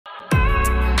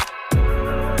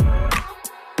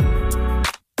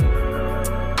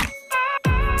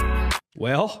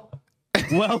Well,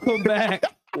 welcome back.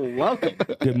 Welcome.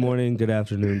 Good morning, good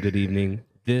afternoon, good evening.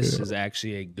 This is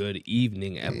actually a good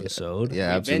evening episode.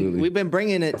 Yeah, absolutely. We've been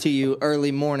bringing it to you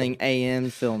early morning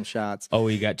AM film shots. Oh,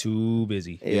 we got too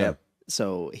busy. Yeah.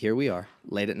 So here we are,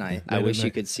 late at night. I at wish you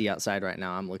night. could see outside right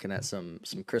now. I'm looking at some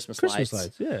Christmas Christmas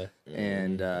lights, lights, yeah.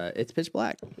 and it's pitch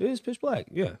black. It is pitch black,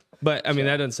 yeah. But, I mean,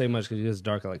 that doesn't say much because it's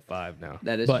dark at like 5 now.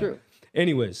 That is But true.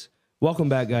 Anyways, welcome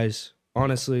back, guys.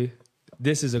 Honestly,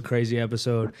 this is a crazy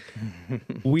episode.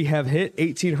 We have hit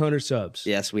 1,800 subs.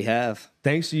 Yes, we have.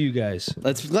 Thanks to you guys.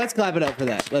 Let's clap it up for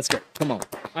that. Let's go. Come on.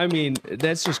 I mean,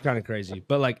 that's just kind of crazy.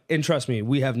 But, like, and trust me,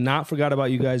 we have not forgot about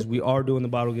you guys. We are doing the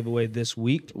bottle giveaway this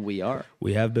week. We are.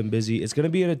 We have been busy. It's going to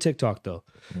be in a TikTok, though.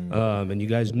 And you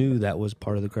guys knew that was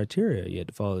part of the criteria. You had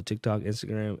to follow the TikTok,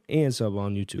 Instagram, and sub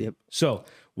on YouTube. Yep. So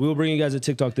we'll bring you guys a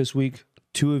TikTok this week.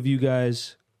 2 of you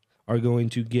guys are going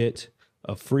to get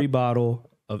a free bottle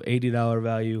of $80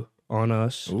 value on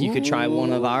us. You could try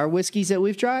one of our whiskeys that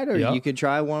we've tried, or Yep. you could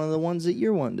try one of the ones that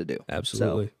you're wanting to do.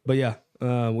 Absolutely. But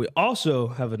yeah, we also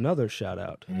have another shout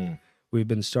out. We've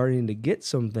been starting to get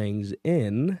some things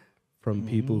in from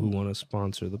people who want to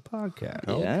sponsor the podcast.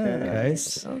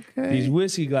 Yes. Okay. These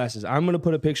whiskey glasses. I'm going to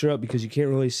put a picture up because you can't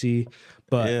really see,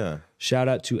 but Yeah. shout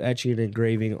out to Etching and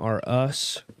Engraving are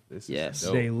us. Yes.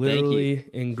 dope. They literally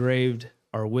engraved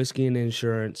our whiskey and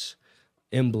insurance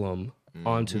emblem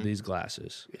onto these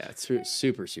glasses. Yeah, it's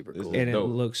super, super cool. And it dope.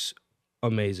 looks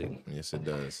amazing. Yes, it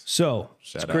does. So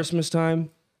Shout it's out. Christmas time.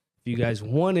 If you guys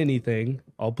want anything,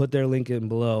 I'll put their link in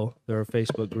below. They're a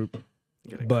Facebook group.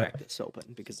 I'm gonna But crack this open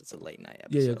because it's a late night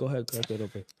episode. yeah, go ahead, crack that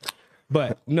open.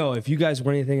 But no, if you guys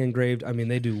want anything engraved, I mean,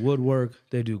 they do woodwork,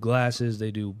 they do glasses, they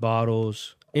do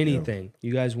bottles, anything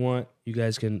you guys want. You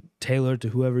guys can tailor to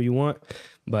whoever you want.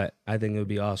 But I think it would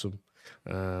be awesome.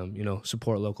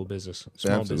 Support local business,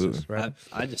 small Absolutely. business, right?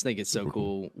 I just think it's so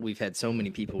cool. We've had so many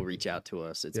people reach out to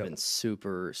us. It's been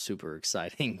super, super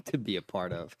exciting to be a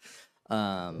part of.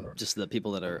 Just the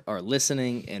people that are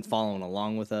listening and following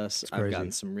along with us. I've crazy.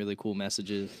 gotten some really cool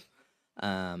messages.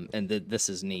 This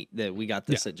is neat that we got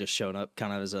this that just showed up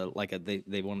kind of as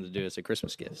they wanted to do it as a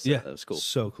Christmas gift. So Yeah, that was cool.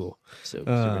 So cool. So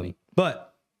super neat. But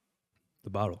the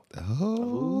bottle,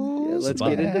 Oh, Yeah, let's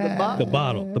get into the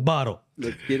bottle. the bottle,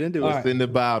 Let's get into All it. right. in the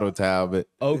bottle, Talbot.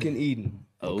 Oak and Eden.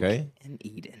 Okay. And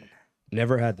Eden.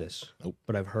 Never had this,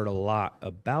 but I've heard a lot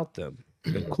about them.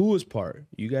 The coolest part,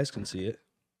 you guys can see it.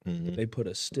 They put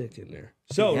a stick in there.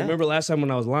 So Yeah. remember last time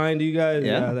when I was lying to you guys?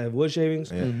 Yeah. They have wood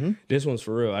shavings. Mm-hmm. This one's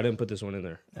for real. I didn't put this one in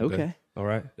there. Okay. All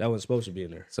right, that one's supposed to be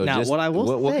in there. So Now, just, what I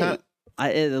will what say, kind?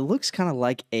 it looks kind of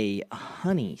like a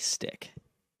honey stick.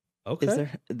 Okay. Is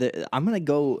there? I'm gonna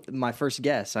go. My first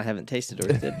guess. I haven't tasted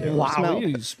it. Wow, Smell.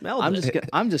 you smelled I'm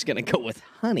it. just gonna go with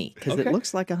honey because Okay. it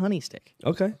looks like a honey stick.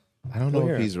 Okay. I don't know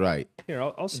Here. if he's right. Here,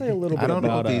 I'll say a little bit I don't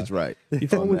know about if he's right.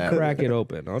 before on we that. crack it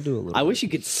open. I'll do a little. I bit. wish you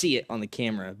could see it on the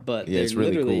camera, but Yeah, there's it's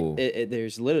really literally cool.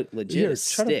 There's legit Here, a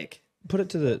try to- stick. put it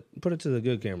to the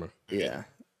good camera. Yeah,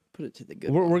 put it to the good.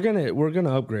 We're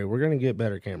gonna upgrade. We're gonna get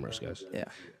better cameras, guys. Yeah,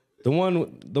 The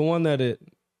one that it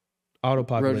auto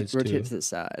populates rotate to to. the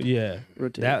side. Yeah,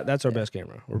 Rotate. that's our best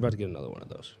camera. We're about to get another one of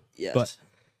those. Yes. but-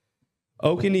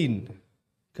 Oak and Eden.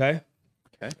 Okay.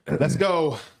 Let's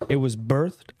go. It was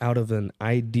birthed out of an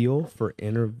ideal for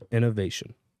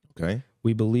innovation. Okay.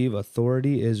 We believe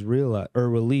authority is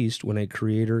released when a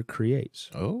creator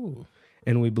creates. Oh.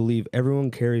 And we believe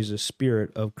everyone carries a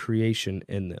spirit of creation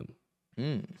in them.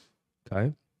 Mm.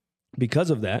 Okay. Because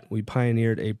of that, we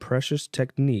pioneered a precious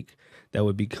technique that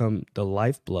would become the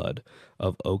lifeblood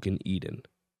of Oak and Eden.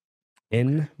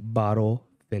 In bottle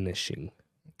finishing.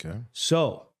 Okay.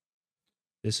 So,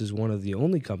 this is one of the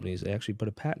only companies that actually put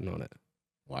a patent on it.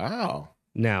 Wow.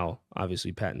 Now,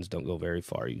 obviously, patents don't go very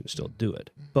far. You can still do it.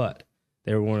 But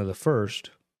they were one of the first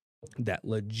that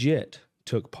legit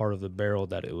took part of the barrel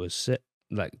that it was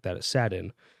that it sat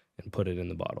in and put it in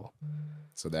the bottle.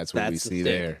 So that's what we That's the see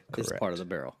stick. there. It's Correct. part of the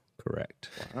barrel. Correct.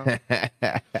 Wow.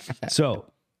 So,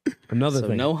 another So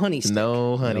thing. no honey stick.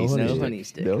 No honey No stick. No honey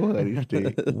stick. No honey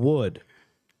stick. Wood.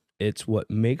 It's what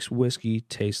makes whiskey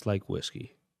taste like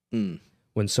whiskey. Mm.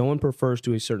 When someone prefers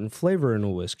to a certain flavor in a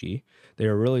whiskey, they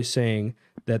are really saying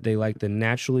that they like the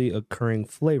naturally occurring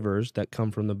flavors that come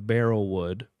from the barrel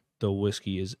wood the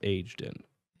whiskey is aged in.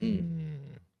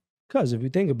 Because if you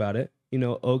think about it,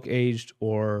 oak aged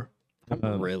or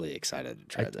I'm really excited to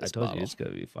try I this told bottle. you it's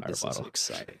gonna be a fire This is bottle.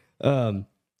 exciting.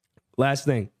 Last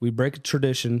thing, we break a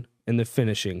tradition in the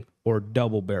finishing or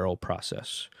double barrel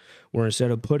process, where instead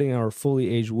of putting our fully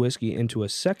aged whiskey into a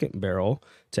second barrel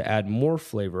to add more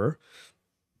flavor,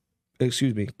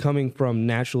 coming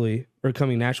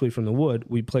naturally from the wood,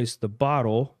 we place the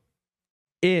bottle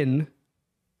in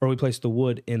or we place the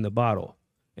wood in the bottle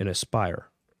in a spire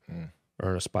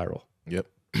or in a spiral. Yep.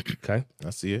 Okay. I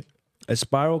see it. A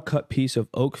spiral cut piece of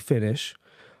oak finish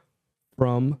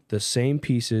from the same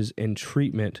pieces in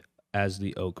treatment as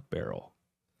the oak barrel.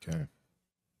 Okay.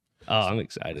 Oh, I'm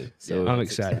excited. So I'm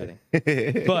it's excited.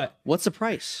 exciting. But What's the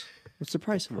price? What's the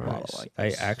price of a bottle like I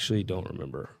this? actually don't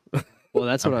remember. Well,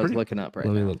 that's what I was looking up right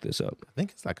Let me now. look this up. I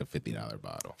think it's like a $50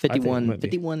 bottle. I think it might be.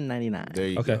 $51.99. There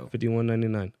you Okay, go.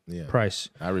 $51.99 Yeah. price.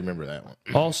 I remember that one.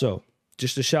 Also,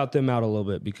 just to shout them out a little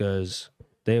bit because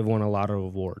they have won a lot of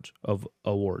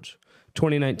awards.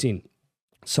 2019,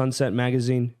 Sunset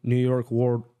Magazine, New York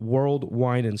World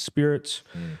Wine and Spirits,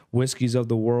 Whiskeys of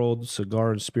the World,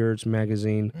 Cigar and Spirits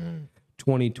Magazine.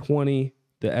 2020,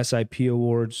 the SIP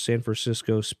Awards, San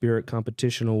Francisco Spirit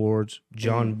Competition Awards,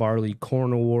 John Barley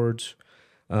Corn Awards.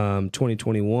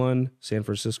 2021, San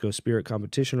Francisco Spirit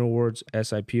Competition Awards,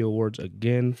 SIP Awards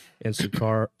again, and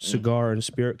Cigar and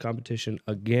Spirit Competition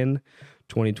again.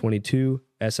 2022,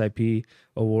 SIP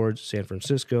Awards, San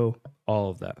Francisco, all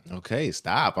of that. Okay,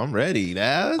 stop. I'm ready.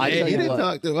 Now, I tell you didn't what,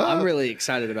 talk to us. I'm really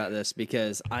excited about this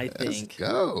because I Let's think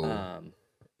go.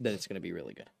 that it's going to be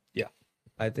really good. Yeah,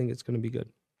 I think it's going to be good.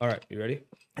 All right, you ready?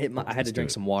 I had to drink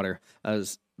some water.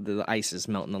 The ice is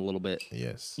melting a little bit.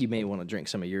 Yes. You may want to drink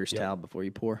some of yours, Tal, before you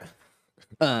pour.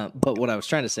 But what I was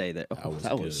trying to say that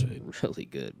was really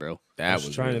good, bro. I was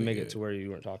trying to make it to where you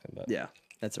weren't talking about. Yeah,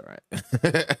 that's all right.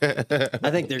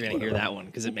 I think they're gonna hear that one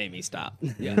because it made me stop.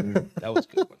 Yeah, that was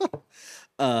a good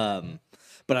one.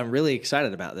 But I'm really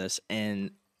excited about this, and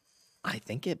I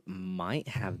think it might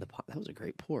have the. That was a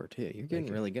great pour too. You're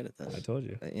getting really good at this. I told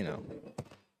you. You know.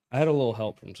 I had a little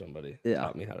help from somebody. Yeah.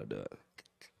 Taught me how to do it.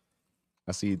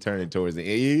 I see you turning towards the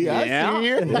end. I see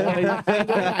you. I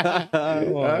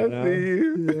now. see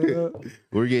you.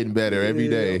 We're getting better every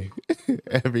day.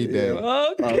 Every day.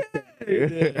 Okay.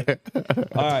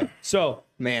 All right. So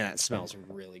Man, that smells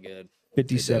really good.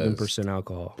 57%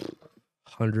 alcohol,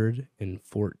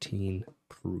 114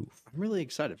 proof. I'm really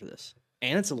excited for this.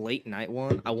 And it's a late night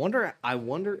one. I wonder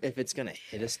if it's gonna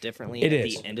hit us differently It at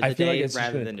is. the end of I the feel day like it's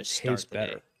rather gonna than just start taste the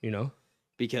better. day. You know,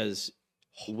 Because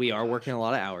we are working a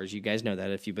lot of hours. You guys know that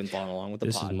if you've been following along with the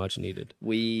this pod. is much needed.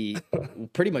 We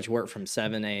pretty much work from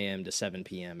 7 a.m. to 7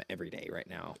 p.m. every day right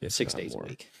now, If 6 not days more. a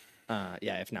week.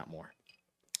 Yeah, if not more.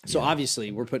 So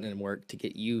obviously, we're putting in work to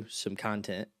get you some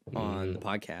content on the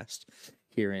podcast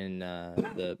here in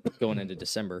the going into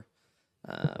December,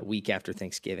 week after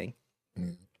Thanksgiving.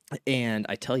 And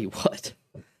I tell you what,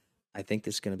 I think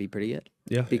this is going to be pretty good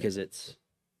Yeah. because it's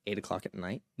 8 o'clock at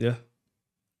night. Yeah.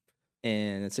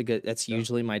 And it's a good. That's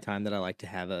usually my time that I like to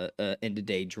have a end of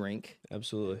day drink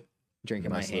Absolutely. in my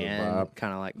Nice little hand, vibe.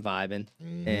 kind of like vibing,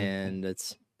 Mhm. and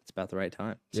it's about the right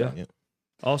time. Yeah. Yeah.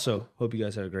 Also, hope you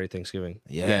guys had a great Thanksgiving.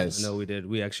 Yes. I know we did.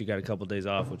 We actually got a couple days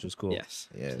off, which was cool. Yes.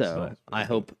 Yes. So I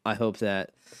hope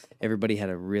that everybody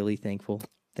had a really thankful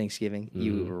Thanksgiving.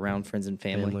 You were around friends and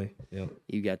family. Yeah.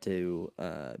 You got to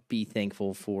be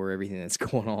thankful for everything that's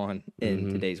going on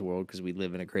in today's world because we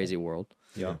live in a crazy world.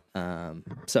 Yeah.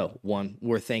 So one,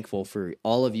 we're thankful for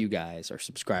all of you guys, our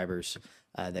subscribers,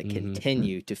 that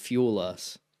continue to fuel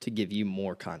us to give you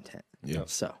more content. Yeah.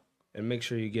 So And make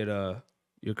sure you get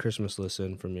your Christmas list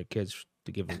in from your kids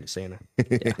to give them to Santa. Set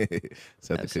the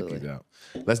Absolutely. cookies out.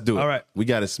 Let's do it. All right. We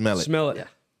got to smell it. Smell it. Yeah.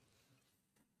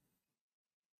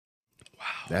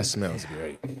 That smells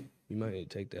great. You might need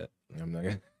to take that. I'm not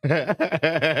gonna.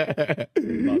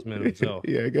 Boss man himself.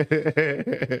 Yeah.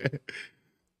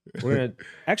 We're gonna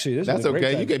actually. This That's is a great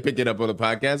okay. time. You can pick it up on the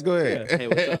podcast. Go ahead. Hey,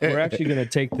 what's up? We're actually gonna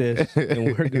take this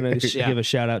and we're gonna Yeah. give a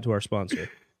shout out to our sponsor,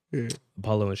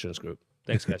 Apollo Insurance Group.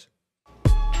 Thanks, guys.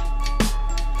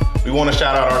 We want to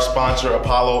shout out our sponsor,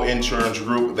 Apollo Insurance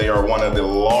Group. They are one of the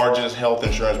largest health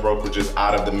insurance brokerages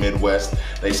out of the Midwest.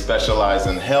 They specialize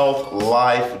in health,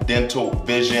 life, dental,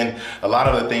 vision, a lot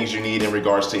of the things you need in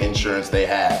regards to insurance they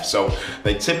have. So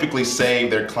they typically save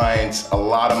their clients a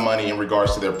lot of money in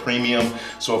regards to their premium.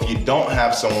 So if you don't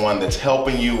have someone that's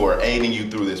helping you or aiding you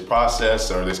through this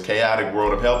process or this chaotic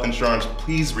world of health insurance,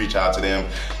 please reach out to them.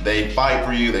 They fight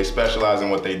for you, they specialize in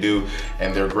what they do,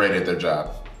 and they're great at their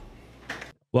job.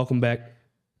 Welcome back.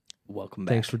 Welcome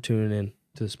back. Thanks for tuning in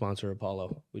to the sponsor,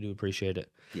 Apollo. We do appreciate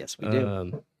it. Yes, we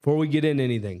do. Before we get into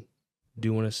anything,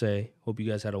 do want to say, hope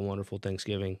you guys had a wonderful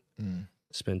Thanksgiving.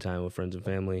 Spend time with friends and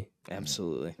family.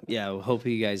 Absolutely. Yeah, I hope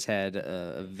you guys had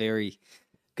a very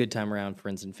good time around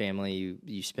friends and family.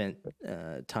 You spent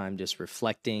time just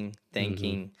reflecting,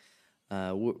 thanking.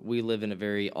 We live in a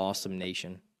very awesome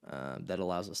nation. that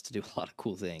allows us to do a lot of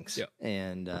cool things. Yep.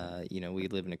 And, we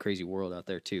live in a crazy world out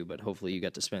there too, but hopefully you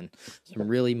got to spend some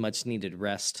really much needed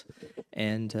rest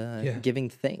and giving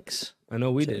thanks. I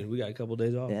know we did. We got a couple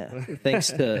days off. Yeah. thanks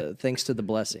to the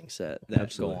blessings that go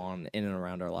Absolutely. on in and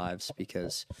around our lives,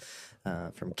 because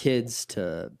from kids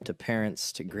to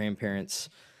parents to grandparents,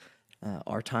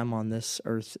 our time on this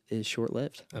earth is short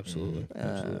lived. Absolutely.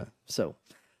 So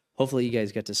hopefully you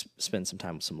guys get to spend some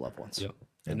time with some loved ones. Yep.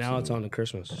 And now it's on to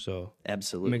Christmas, so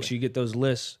Absolutely. make sure you get those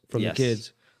lists from Yes. the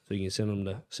kids so you can send them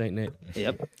to Saint Nick.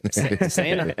 Yep.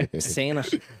 Santa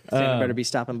better be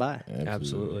stopping by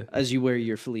Absolutely. as you wear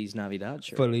your Feliz Navidad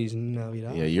shirt. Feliz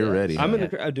Navidad. Yeah, you're ready. I'm in huh?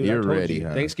 the. Dude, You're I told ready, you,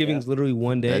 huh? Thanksgiving's literally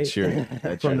one day. That's your.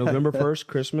 from November 1st,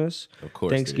 Christmas. Of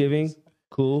course. it Thanksgiving,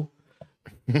 cool.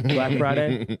 Black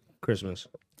Friday, Christmas.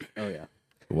 Oh yeah. is.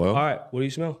 Well, All right, what do you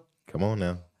smell? come on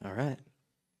now. All right.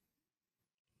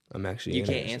 I'm actually. You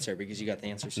can't interested. answer because you got the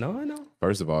answers. No, I know.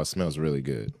 First of all, it smells really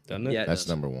good. Doesn't it? Yeah. That's does.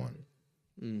 number one.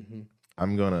 Mm-hmm.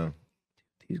 I'm gonna.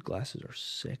 These glasses are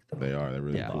sick. Though. They are. They're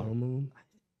really Yeah. cool. Bottom of 'em.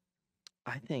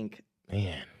 I think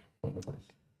Man.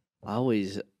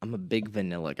 I'm a big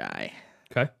vanilla guy,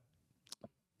 Okay,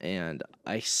 and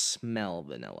I smell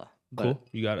vanilla. But cool.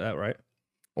 You got that right.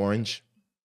 Orange.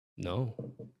 No,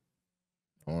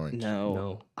 Orange.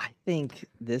 No, I think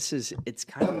it's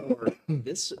kind of more.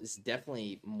 This is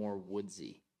definitely more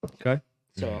woodsy. Okay.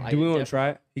 So I Do we want to def- try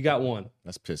it? He got one.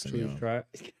 That's pissing Should me we off. try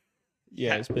it?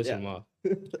 Yeah, it's pissing him off.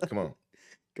 Come on.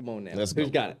 Come on now. Let's Who's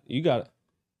go. got it? You got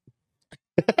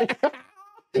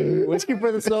it. Whiskey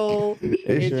for the soul.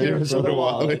 Insurance for the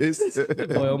wallet.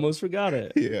 Oh, I almost forgot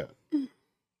it. Yeah.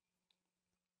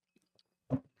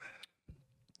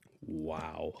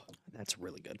 Wow. That's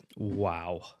really good.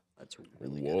 Wow. That's really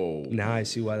good. Whoa. Now I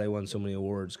see why they won so many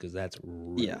awards because that's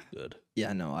really Yeah. good.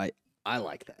 Yeah, no, I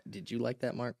like that. Did you like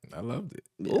that, Mark? I loved it.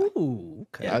 Yeah. Ooh.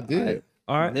 Okay. Yeah, I did.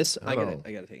 All right. This I got Oh.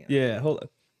 I got to take it. Yeah. Hold on.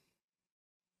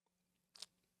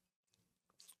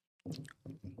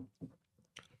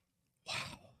 Wow.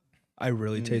 I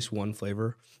really taste one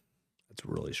flavor. That's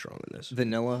really strong in this.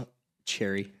 Vanilla,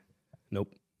 cherry.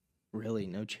 Nope. Really,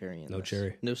 no cherry in No this.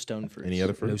 cherry. No stone fruit. Any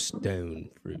other No fruit? stone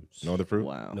fruits. No other fruit?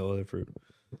 Wow. No other fruit.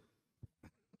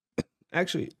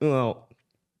 Actually, well,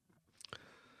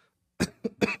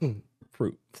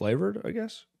 fruit flavored, I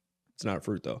guess. It's not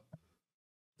fruit though.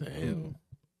 Damn.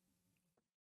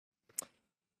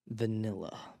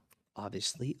 Vanilla.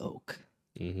 Obviously oak.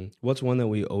 Mm-hmm. What's one that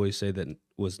we always say that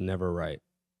was never right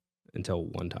until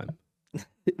one time?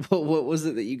 What was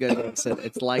it that you guys said?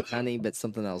 It's like honey, but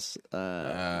something else.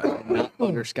 Not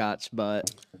butterscotch, but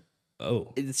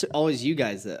Oh, it's always you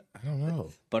guys that I don't know.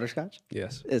 butterscotch.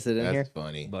 yes. Is it in That's here?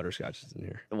 funny. Butterscotch is in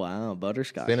here. Wow,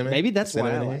 butterscotch. Cinnamon? Maybe that's why I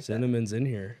Cinnamon? like that. Cinnamon's in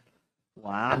here.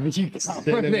 Wow, you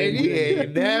He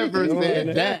ain't never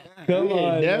said that. Come He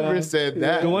on, ain't never man. said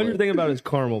that. The one you're thinking about is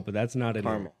caramel, but that's not in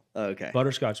caramel. Okay, here.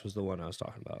 Butterscotch was the one I was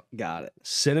talking about. got it.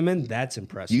 Cinnamon, that's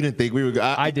impressive. You didn't think we were.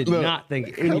 I did look, not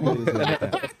think anybody was going to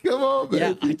that. Come on, Yeah,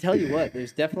 man. I tell you what,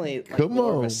 there's definitely like Come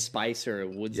more of on. a spice or a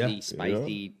woodsy, Yeah.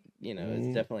 spicy. You know, it's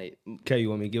definitely. Okay, you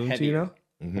want me to give them to you now?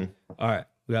 Mhm. All right.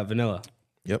 We got vanilla.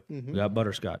 Yep. We got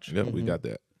butterscotch. Yep. We got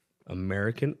that.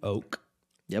 American oak,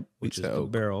 Yep. which is said the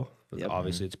oak. barrel. Yep.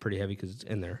 Obviously, it's pretty heavy because it's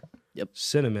in there. Yep.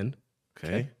 Cinnamon,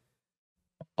 Okay.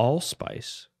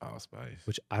 allspice, Allspice.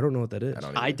 which I don't know what that is. I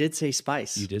don't I either. did say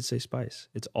spice. You did say spice.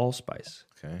 It's allspice.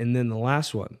 Okay. And then the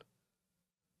last one,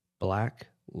 black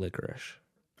licorice.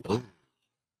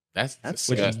 That's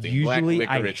Which disgusting. Black usually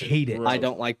I licorice is hate it. I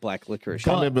don't like black licorice.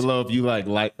 Comment below if you like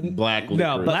black licorice.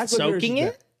 No, black Soaking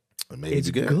licorice, it? Maybe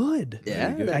It's good.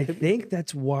 Yeah, that I could think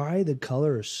that's why the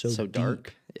color is so So deep.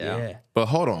 dark. Yeah. But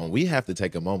hold on, we have to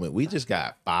take a moment. We just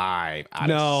got 5 out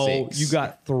No, of 6. you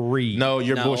got 3. No,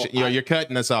 you're No, bullshit. You're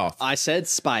cutting us off. I said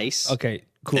spice. Okay,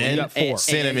 cool. And- You got 4. and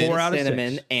cinnamon. 4 out of 6.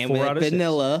 cinnamon, and 4 with out of 6.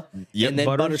 vanilla, Yep. and then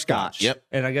butterscotch. Yep.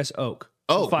 And I guess oak.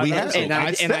 Oh, 5 we out of have 6.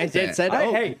 And I said did that. said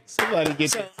oak. Hey, Somebody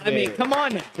get So, I mean, come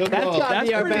on. That's on. gotta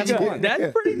be our pretty best good. one.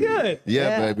 That's pretty good.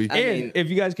 Yeah, baby. I And mean- if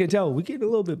you guys can tell, we're getting a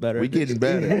little bit better. We getting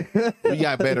better. We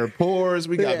got better pours.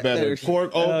 We got Yeah, better there's-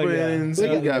 cork yeah. opens.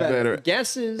 We got better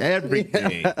guesses.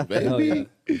 everything, Hell baby.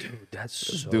 yeah. Dude, that's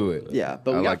so Do it. Yeah,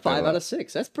 but I we got like that a 5 lot. out of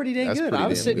 6. That's pretty dang That's good. pretty I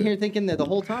was damn sitting good. here thinking that the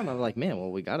whole time. I'm like, man,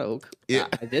 well, we got oak. Yeah.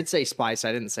 I did say spice.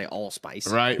 I didn't say allspice.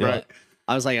 Right, Yeah. right.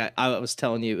 I was like, I was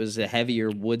telling you, it was a heavier,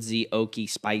 woodsy, oaky,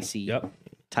 spicy Yep.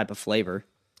 type of flavor.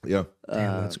 Yeah,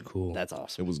 Damn, that's cool. That's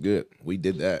awesome. it was good. We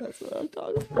did that. That's what I'm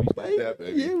talking about, baby. that,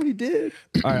 baby. Yeah, we did.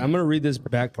 All right, I'm going to read this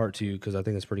back part to you because I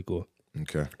think it's pretty cool.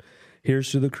 Okay. Here's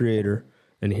to the creator,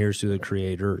 and here's to the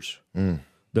creators.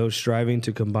 Those striving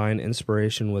to combine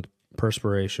inspiration with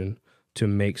perspiration to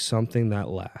make something that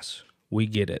lasts. We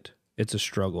get it. It's a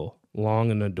struggle, long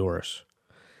and arduous.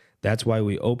 That's why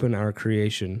we open our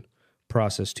creation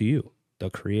process to you, the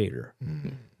creator.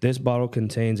 This bottle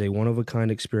contains a one-of-a-kind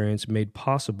experience made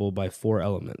possible by 4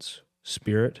 elements: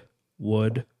 spirit,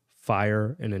 wood,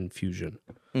 fire, and infusion.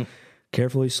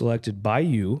 Carefully selected by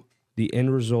you, the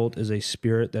end result is a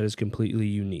spirit that is completely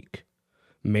unique,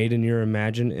 made in your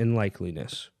imagine and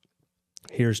likeliness.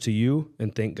 Here's to you,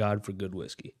 and thank God for good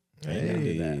whiskey.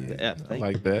 Hey, Yeah, I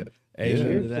like that.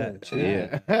 Amen to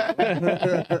that.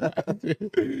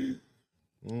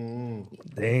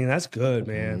 Dang, that's good,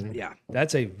 man. Yeah.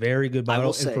 That's a very good I will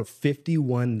bottle. say- And for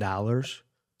 $51,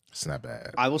 It's not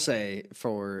bad. I will say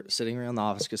for sitting around the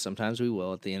office, because sometimes we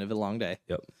will at the end of a long day.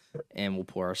 Yep. And we'll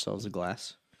pour ourselves a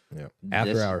glass. Yeah.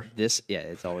 After hours.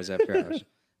 It's always after hours.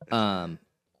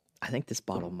 I think this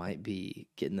bottle might be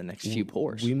getting the next few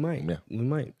pours. we might. Yeah. We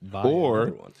might buy Or-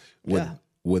 another one.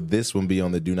 Would this one be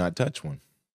on the do not touch one?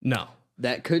 No.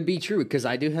 That could be true because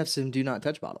I do have some do not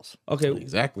touch bottles. Okay,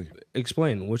 Exactly.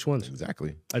 explain which ones.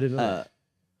 Exactly. I didn't know. that.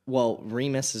 Well,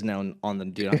 Remus is now on the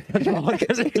do not touch bottle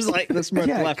because there's like this much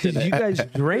Yeah, left in because it. you guys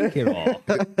drank it all.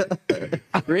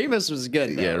 Remus was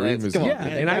good. Though. Yeah, Remus Come on, was Yeah,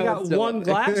 man. and I That got was still- one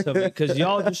glass of it because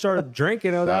y'all just started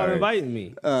drinking without Sorry. inviting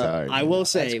me. Sorry. I will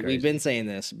say That's we've crazy. been saying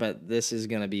this, but this is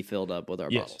going to be filled up with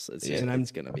our Yes. bottles. It's, And I'm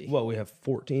it's going to be. What, we have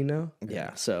 14 now?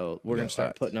 Yeah, so we're going to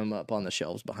start putting them up on the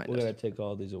shelves behind We us. got to take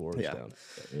all these awards Yeah. down.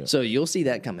 So you'll see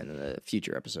that coming in the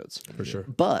future episodes For sure.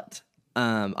 But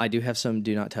I do have some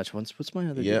do not touch ones. What's my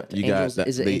other? Yep, do? you got Angels, that-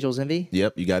 Is it the- Angels Envy?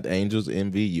 Yep, you got the Angels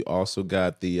Envy. You also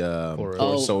got the Horse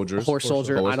Horse Soldiers. Horse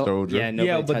Soldier. Horse I don't. Soldier. Yeah, nobody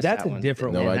Yeah, but touched that's that a one.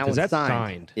 different No, one I because just- that's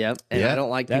signed. Yep, and Yeah, I don't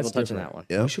like people that's touching different.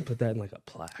 that one. We should put that in like a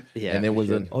plaque. Yeah, And it was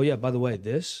should. a, Oh, yeah, by the way,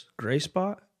 this gray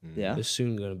spot Yeah. is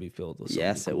soon going to be filled with something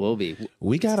Yes, it cool. will be.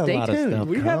 we got a Stay lot of tuned. stuff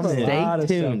We have a coming. lot of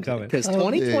stuff tuned coming. because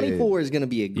 2024 is going to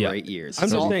be a great year. I'm So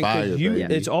just all saying, fire, 'cause you,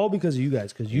 baby. it's all because of you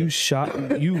guys, because you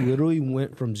literally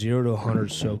went from 0 to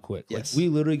 100 so quick. Yes. Like, we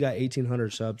literally got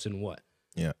 1,800 subs in what?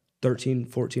 Yeah. 13,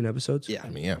 14 episodes? yeah. I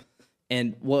mean, yeah.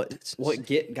 And what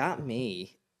got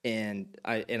me, and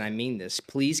I mean this,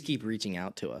 please keep reaching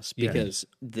out to us Yeah. because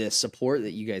the support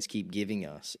that you guys keep giving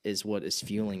us is what is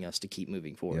fueling us to keep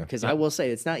moving forward. Yeah. Because I will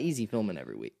say it's not easy filming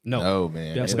every week, No. No,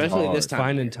 man. Yeah, It's especially hard. this time.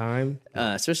 Finding time.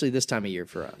 especially this time of year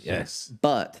for us. Yes.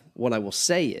 But what I will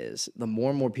say is, the more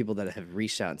and more people that have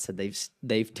reached out and said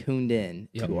they've tuned in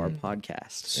to our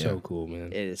podcast, So cool, man.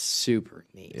 it is super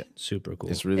neat. Super cool.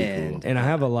 It's really And- cool. And I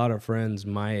have a lot of friends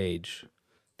my age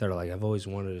that are like, I've always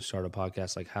wanted to start a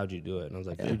podcast. Like, how'd you do it? And I was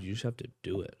like, dude, you just have to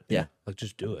do it. Yeah. Like,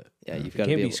 just do it. Yeah, you've You got to can't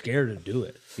be be able, scared to do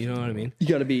it. You know what I mean? you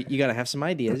got to have some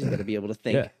ideas. You got to be able to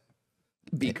think, Yeah.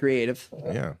 be creative,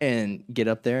 Yeah. and get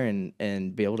up there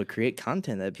and be able to create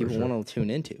content that people want to tune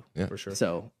into. Yeah. For sure.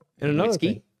 So, And another whiskey,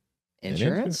 thing.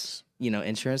 insurance.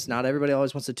 Insurance. Not everybody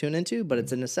always wants to tune into, but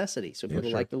it's a necessity. So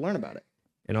people like to learn about it.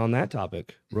 And on that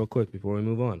topic, real quick before we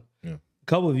move on, Yeah. a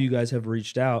couple of you guys have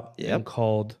reached out Yep. and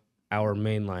called our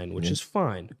main line, which is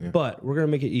fine, but we're going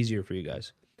to make it easier for you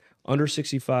guys. Under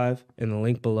 65 in the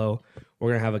link below, we're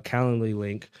going to have a Calendly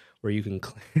link where you can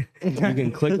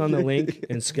click on the link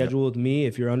and schedule with me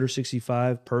if you're under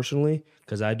 65 personally,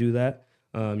 because I do that.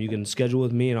 You can schedule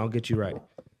with me and I'll get you right.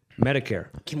 Medicare.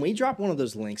 Can we drop one of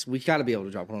those links? We got to be able to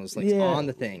drop one of those links Yeah. on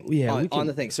the thing. Yeah, we on can-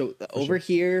 the thing. So over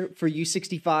here for you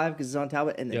 65 because it's on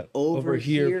Talbot, and then Yep. over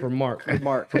here for Mark. for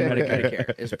Mark for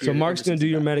Medicare. is if So you're Mark's over going to do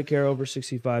your 65. Medicare over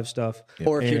 65 stuff.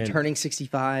 Or if you're And- turning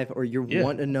 65 or you're Yeah.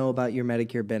 wanting to know about your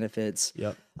Medicare benefits,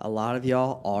 Yep. a lot of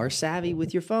y'all are savvy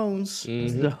with your phones.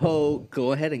 So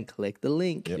go ahead and click the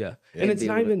link. Yeah. And And it's be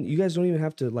not able to- even, you guys don't even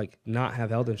have to like not have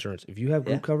health insurance. If you have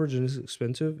group Yeah. coverage and it's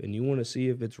expensive and you want to see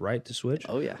if it's right to switch,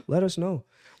 Oh, yeah. let us know.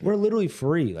 We're literally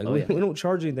free. Like yeah. we don't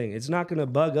charge anything. It's not going to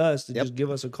bug us to just give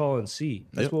us a call and see.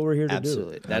 That's what we're here to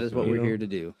Absolutely. do. That is what You we're know? here to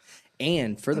do.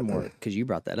 And furthermore, because you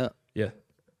brought that up, Yeah.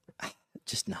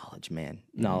 just knowledge, man.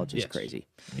 Knowledge is Yes. crazy.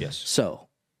 Yes. So,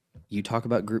 you talk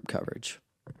about group coverage.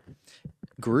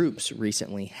 Groups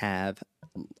recently have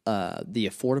the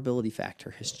affordability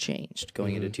factor has changed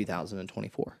going into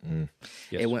 2024.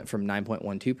 Yes. It went from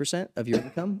 9.12% of your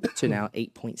income to now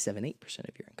 8.78%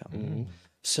 of your income.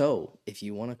 So, if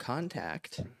you want to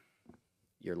contact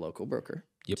your local broker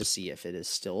to see if it is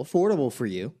still affordable for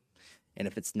you, and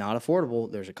if it's not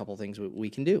affordable, there's a couple things we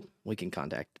can do. We can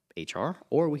contact HR,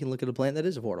 or we can look at a plan that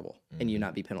is affordable and you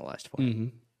not be penalized for it.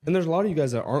 And there's a lot of you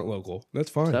guys that aren't local. That's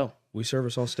fine. So- we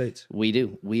service all states. We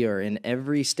do. We are in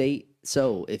every state.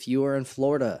 So if you are in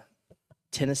Florida,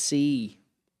 Tennessee,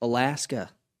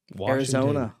 Alaska, Washington.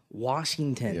 Arizona,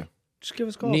 Washington, just give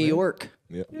us a call. New man. York.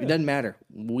 Yep. It doesn't matter.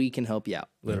 We can help you out.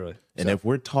 Literally. And if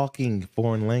we're talking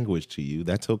foreign language to you,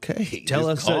 that's okay. Tell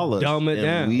Just us to call dumb it and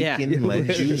down. We Yeah. can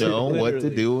let you know what to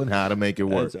do and how to make it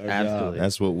work. That's our Absolutely.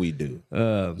 That's what we do.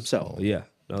 So Yeah.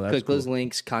 No, that's click cool. those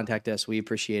links, contact us. We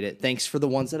appreciate it. Thanks for the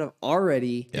ones that have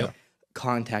already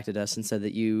contacted us and said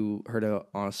that you heard of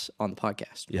us on the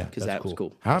podcast. Yeah, because that's that was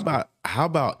cool. How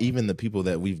about even the people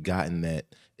that we've gotten that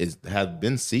have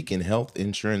been seeking health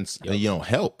insurance,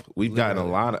 help. We've gotten a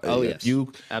lot of a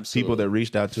few Absolutely. people that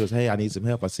reached out to us. Hey, I need some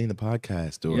help. I seen the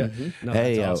podcast, or Yeah. No,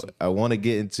 hey, that's awesome. I want to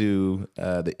get into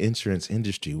the insurance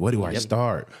industry. Where do I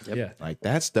start? Yeah. Like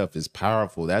that stuff is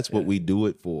powerful. That's what we do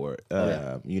it for.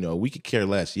 We could care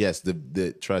less. Yes,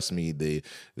 the trust me, the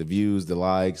views, the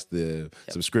likes, the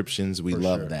subscriptions, we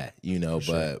love that. But we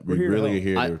We're here to really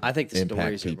are help. here to I think the impact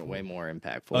stories people. are way more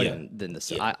impactful than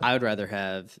this. I would rather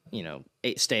have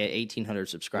stay at 1,800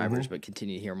 subscribers, but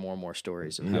continue to hear more and more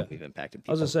stories of how we've impacted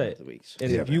people. I was gonna say, over the weeks.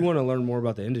 and if you want to learn more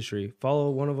about the industry, follow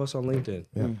one of us on LinkedIn.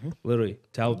 Literally,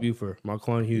 Talbot Buford,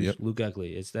 Marquand Hughes, Luke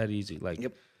Eckley. It's that easy. Like,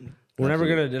 we're never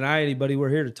gonna deny anybody. We're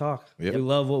here to talk. Yep. We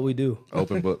love what we do.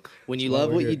 Open book. When you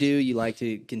love what you do, you like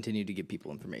to continue to give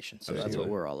people information. So that's what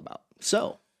we're all about.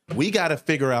 So We got to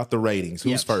figure out the ratings.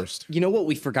 Who's first? you know what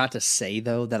we forgot to say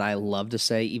though that I love to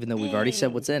say, even though we've already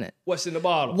said what's in it. What's in the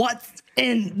bottle? What's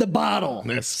in the bottle?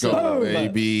 Let's go,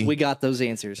 baby. We got those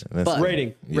answers. Let's But go.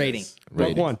 Rating. Yes. rating.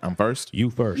 Rating. one. I'm first. You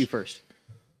first. You first.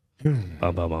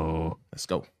 Let's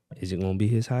go. Is it gonna be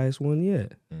his highest one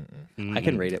yet? I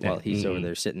can rate it while he's over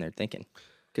there sitting there thinking.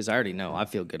 Because I already know. I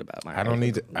feel good about my I don't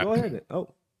need to. Go ahead. Oh,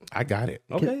 I got it.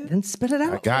 okay. Then spit it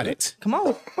out. I got it. Come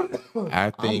on. I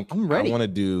think I'm ready. I want to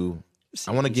do.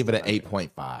 I want to give it an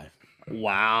 8.5.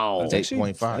 Wow.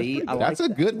 8.5. See, I That's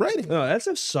like a good rating. No, that's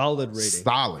a solid rating.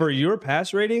 Solid. For your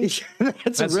pass rating.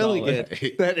 That's That's really solid.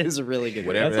 good. That is a really good.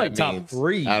 Whatever That's like that top means.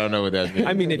 3. I don't know what that means.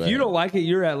 I mean, if but- you don't like it,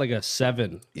 you're at like a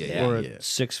 7 Yeah, or a yeah.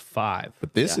 6.5.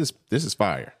 But this is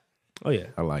fire. Oh yeah.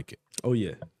 I like it. Oh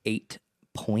yeah.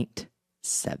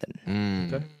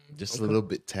 8.7. Just a little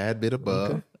bit, tad bit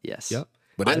above. Yes. Yep.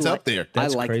 But it's up there.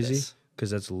 That's I like crazy this. because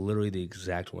that's literally the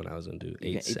exact one I was gonna do.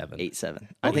 8.7. 8.7.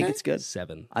 I think it's good.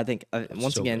 7. I think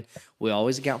once so again, we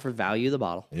always account for value of the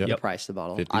bottle, Yep. the price of the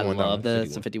bottle. I $51, love that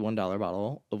it's a $51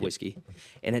 bottle of whiskey,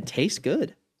 and it tastes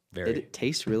good. Very. It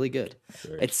tastes really good.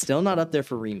 It's still not up there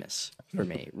for Remus for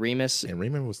me. Remus And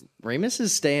Raymond was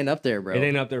is staying up there, bro. It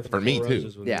ain't up there for me Four too.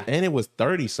 Roses with Yeah. And it was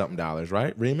 $30-something,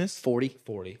 right? Remus? 40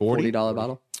 40. $40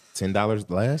 bottle. $10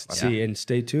 last. See, and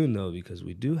stay tuned though because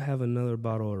we do have another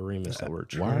bottle of Remus that we're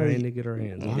Why are trying you- to get our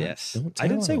hands on. Yes. Don't I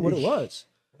didn't tell say him. what it was.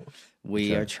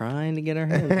 We are trying to get our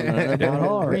hands on another bottle of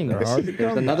hard. Remus. They're hard to There's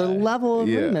come another by. level of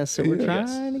Yeah. Remus that we're Yes.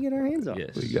 trying to get our hands on.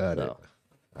 Yes. We got it. So,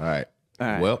 All right. all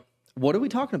right. Well, What are we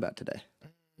talking about today?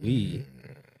 We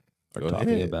are Go talking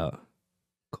ahead. about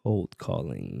cold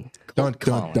calling. dun,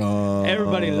 dun, dun.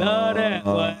 Everybody love that.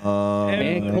 What? Man,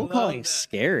 Everybody cold love calling's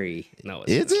scary. No,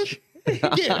 it's Is it?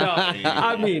 yeah, no,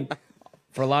 I mean,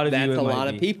 for a lot of That's you, it a might lot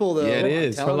be. of people, though. Yeah, it I'm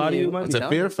is. telling For a lot of you, it might It's be. a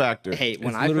fear factor. Hey, when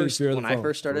It's I literally first fear of the when I phone,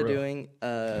 first started for real.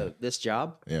 doing this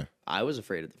job, Yeah. I was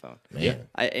afraid of the phone. Yeah.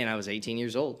 I was 18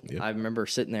 years old. Yeah. I remember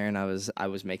sitting there and I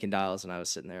was making dials and I was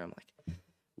sitting there. I'm like,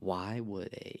 why would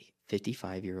a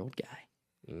 55-year-old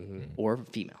guy or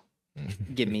female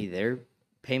give me their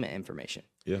payment information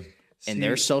Yeah. and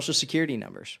their social security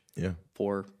numbers Yeah.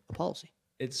 for a policy?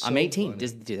 It's I'm so 18. funny.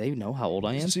 Do they know how old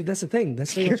I am? See, that's the thing.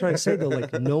 That's the thing I'm trying to say though.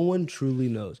 Like, no one truly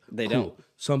knows. They don't.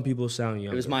 Some people sound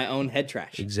younger. It was my own head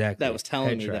trash. exactly That was telling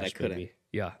Head me that I trash, couldn't. baby.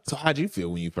 Yeah. So how'd you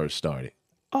feel when you first started?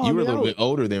 Oh, You I were a mean, little I bit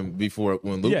older than before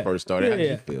when Luke Yeah. first started. Yeah, How'd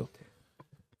yeah. you feel?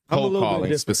 I'm a Cold little bit calling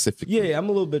different. specifically. Yeah, I'm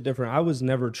a little bit different. I was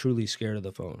never truly scared of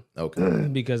the phone Okay.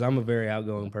 because I'm a very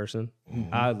outgoing person.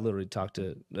 I literally talk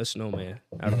to a snowman.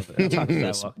 I don't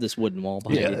know. This wooden wall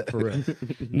behind you. For real.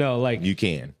 No, like You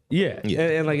can. yeah, Yeah.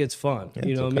 And like it's fun. You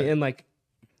it's know what I mean? okay. And like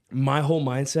my whole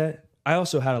mindset. I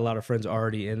also had a lot of friends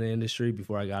already in the industry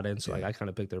before I got in, so like I kind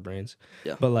of picked their brains.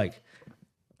 Yeah. But like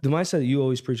the mindset that you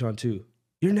always preach on too,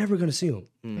 you're never gonna see them.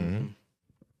 Mm-hmm.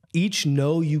 Each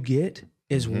no you get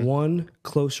is one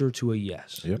closer to a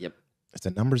yes. Yep. Yep. It's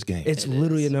a numbers game. It's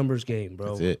literally a numbers game, bro.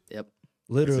 That's it. Yep.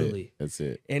 Literally. That's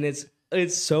it. And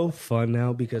it's so fun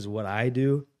now because what I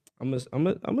do, I'm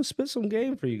gonna spit some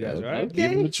game for you guys, all right?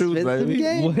 Give them the truth, Spit some baby.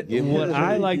 game. What, Give 'em what the I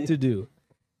truth. like to do,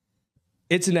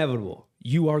 it's inevitable.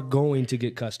 You are going to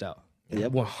get cussed out.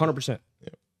 Yep. 100%.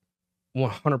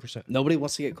 100%. Nobody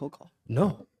wants to get cold call.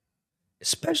 No.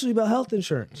 Especially about health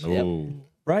insurance, Oh.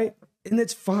 right? And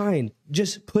it's fine.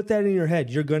 Just put that in your head.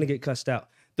 You're going to get cussed out.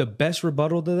 The best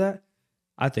rebuttal to that,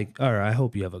 I think, all right, I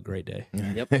hope you have a great day.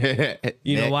 Yep.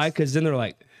 You know why? Because then they're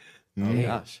like, Oh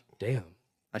gosh. damn.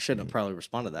 I shouldn't have probably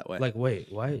responded that way. Like, wait,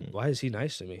 why is he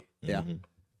nice to me? yeah.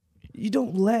 You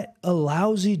don't let a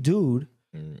lousy dude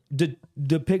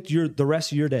depict the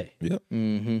rest of your day. Yep.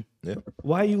 Mm-hmm. Yep.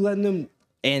 Why are you letting them?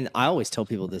 And I always tell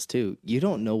people this too. You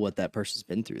don't know what that person's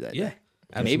been through that Yeah, day.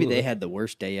 Maybe absolutely. they had the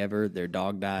worst day ever. Their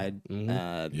dog died.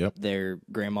 Yep. Their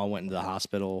grandma went into the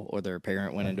hospital, or their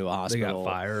parent went into a They hospital.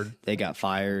 got fired. They got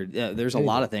fired. Yeah, there's a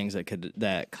lot of things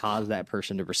that cause that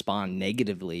person to respond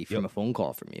negatively from a phone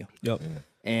call from you. Yep.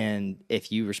 And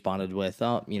if you responded with,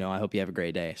 "Oh, I hope you have a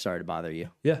great day. Sorry to bother you,"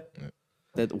 Yeah.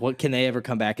 that what can they ever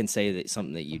come back and say that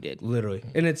something that you did? Literally.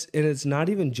 And it's not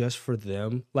even just for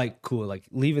them. Like, cool. Like,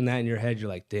 leaving that in your head, you're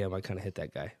like, damn, I kind of hit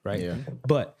that guy. Right. Yeah.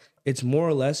 But it's more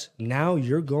or less now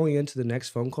you're going into the next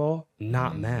phone call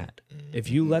not mad. If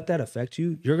you let that affect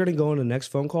you, you're going to go into the next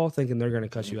phone call thinking they're going to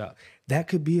cuss you out. That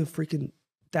could be a freaking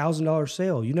 $1,000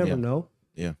 sale. You never Yeah. know.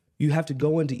 Yeah. You have to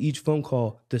go into each phone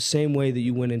call the same way that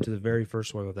you went into the very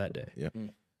first one of that day. Yeah.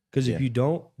 Because Yeah. if you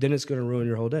don't, then it's going to ruin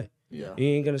your whole day. Yeah. You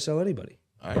ain't going to sell anybody.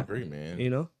 I agree, man. You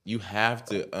know? You have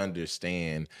to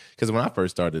understand, because when I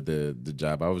first started the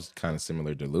job, I was kind of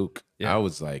similar to Luke. Yeah. I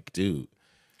was like, dude,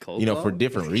 Cold for call?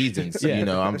 different reasons.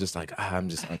 Yeah. I'm just like, I'm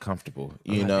just uncomfortable.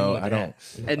 I don't.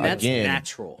 And that's Again,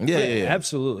 natural. Yeah.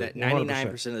 Absolutely. That 100%.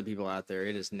 99% of the people out there,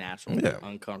 it is natural, Yeah.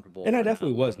 uncomfortable. And I or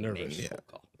definitely not was wanting to nervous. make a Yeah. phone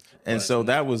call. And so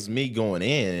that was me going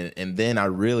in, and then I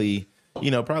really,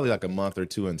 probably like a month or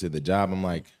two into the job, I'm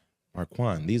like,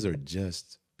 Marquand, these are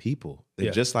just people. They're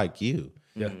Yeah. just like you.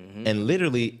 Yeah. And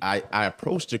literally, I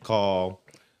approached a call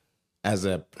as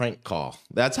a prank call.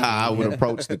 That's how I would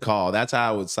approach the call. That's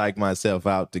how I would psych myself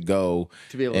out to go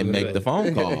be able and to make do the it.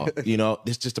 phone call.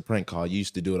 It's just a prank call. You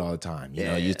used to do it all the time. You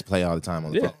used to play all the time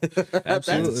on the phone.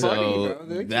 Absolutely. So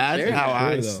that's how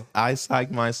true, though. I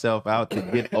psych myself out to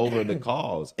get over the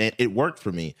calls, and it worked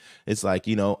for me. It's like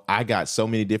I got so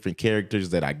many different characters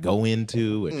that I go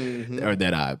into, or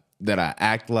that I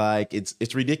act like.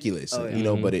 It's ridiculous,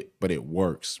 but it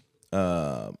works.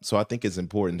 So I think it's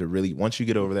important to really, once you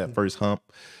get over that first hump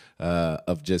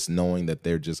of just knowing that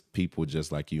they're just people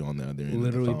just like you on the other end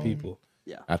Literally of the phone, people.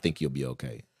 I think you'll be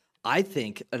okay. I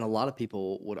think, and a lot of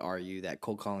people would argue that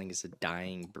cold calling is a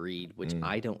dying breed, which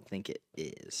I don't think it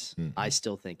is. I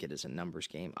still think it is a numbers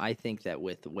game. I think that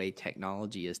with the way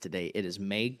technology is today, it has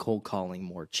made cold calling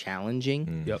more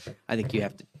challenging. Yep. I think you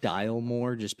have to dial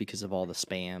more just because of all the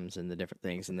spams and the different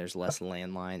things, and there's less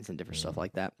landlines and different stuff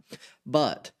like that.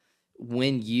 But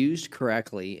when used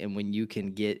correctly, and when you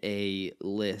can get a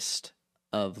list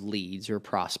of leads or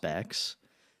prospects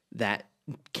that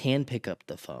can pick up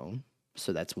the phone,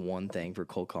 so that's one thing for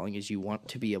cold calling, is you want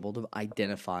to be able to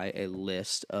identify a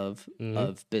list of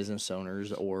business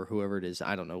owners or whoever it is.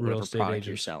 I don't know, Real whatever estate product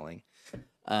you're agents. selling.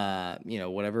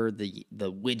 Whatever the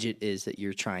widget is that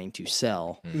you're trying to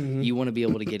sell, you want to be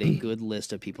able to get a good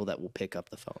list of people that will pick up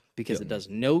the phone, because it does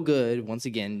no good. Once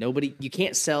again, you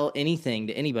can't sell anything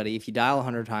to anybody. If you dial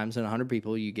 100 times and 100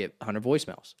 people, you get 100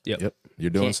 voicemails. Yep. You're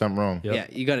doing something wrong. Yep. Yeah,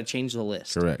 you got to change the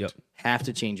list. Correct. Yep. Have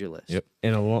to change your list. Yep.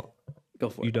 And Go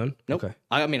for it. you done? Nope. Okay.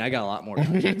 I mean, I got a lot more.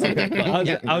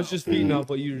 I was just feeding off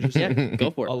what you were just saying. Yeah,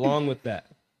 go for it. Along with that,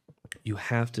 you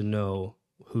have to know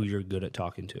who you're good at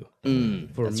talking to.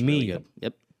 For That's me, really good.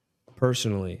 Yep.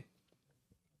 personally,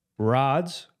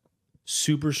 Rod's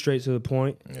super straight to the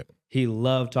point. Yep. He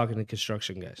loved talking to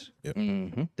construction guys.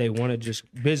 Mm-hmm. They wanted just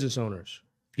business owners.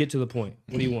 Get to the point.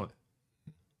 What do you want?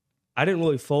 I didn't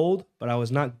really fold, but I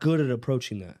was not good at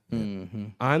approaching that. Mm-hmm.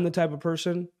 I'm the type of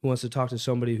person who wants to talk to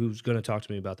somebody who's going to talk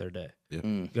to me about their day, Yeah.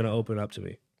 going to open up to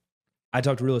me. I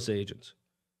talk to real estate agents.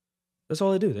 That's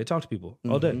all they do. They talk to people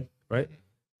all day, right?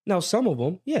 Now, some of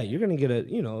them, yeah, you're going to get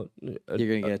You're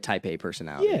gonna get a type A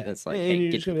personality. yeah, That's like, and hey,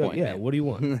 you're get just to gonna the be point. like, yeah, man. what do you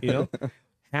want? You know,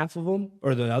 half of them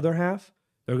or the other half,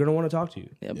 they're going to want to talk to you.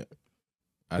 Yep.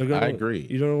 I They're gonna, agree.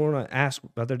 You don't want to ask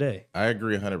about their day. I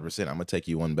agree 100%. I'm gonna take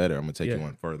you one better. I'm gonna take you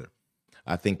one further.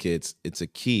 I think it's a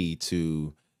key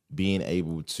to being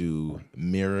able to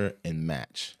mirror and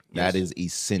match. That is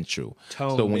essential.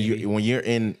 Tone, so when baby.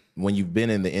 when you've been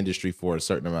in the industry for a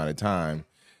certain amount of time,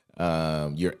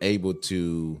 you're able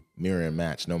to mirror and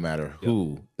match no matter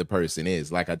who the person is.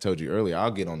 Like I told you earlier,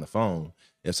 I'll get on the phone.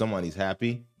 If somebody's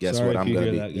happy, guess Sorry what if I'm you gonna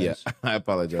hear be? that, guys. Yeah, I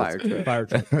apologize. Fire truck. Fire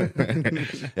truck.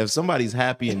 If somebody's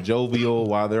happy and jovial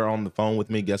while they're on the phone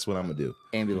with me, guess what I'm gonna do?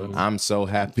 Ambulance. I'm so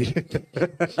happy.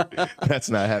 That's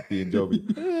not happy and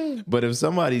jovial. But if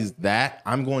somebody's that,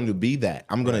 I'm going to be that.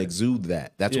 I'm going to exude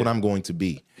that. That's what I'm going to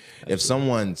be. If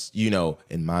someone's,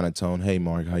 in monotone, hey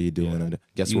Mark, how you doing?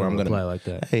 Guess You where I'm gonna going reply like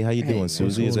that. Hey, how you doing,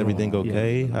 Susie? Is going everything on?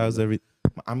 okay? Yeah. How's everything?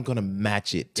 I'm going to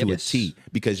match it to Yes. a T,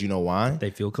 because you know why?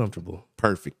 They feel comfortable.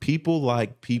 Perfect. People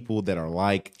like people that are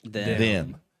like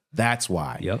them. That's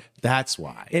why. Yep. That's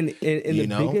why. And the You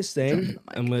know? biggest thing,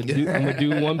 I'm gonna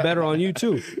do one better on you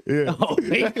too. Oh,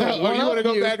 you want to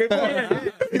go back and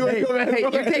forth? Hey,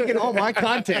 you're taking all my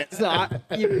content. So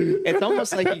it's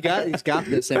almost like he's got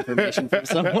this information from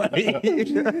somebody.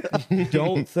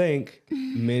 Don't think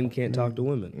men can't talk to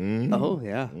women. Oh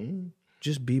yeah.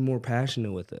 Just be more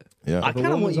passionate with it. Yeah. I kind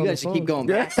of want woman's you on the guys to keep phone. going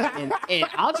back, and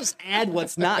I'll just add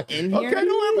what's not in here. Okay,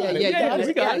 don't worry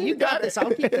about it. You got this. I'll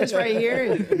keep this right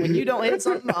here. And when you don't hit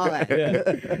something, I'll add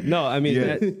it. No, I mean, Yeah.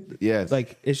 that, Yes.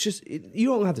 like it's just you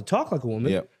don't have to talk like a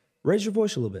woman. Yep. Raise your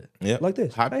voice a little bit. Yep. Like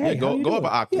this. How- Hey, yeah, how go you up doing? an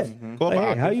octave. Yeah. Go up Like, an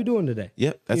hey, how octave. you doing today?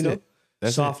 Yep. That's You know, it.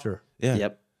 That's it. softer. Yeah.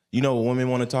 Yep. You know what women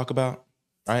want to talk about?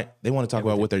 Right? They want to talk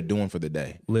about what they're doing for the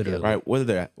day. Literally. Right? What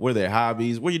are their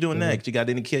hobbies? What are you doing next? You got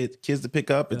any kids to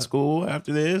pick up at school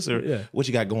after this? Or Yeah. what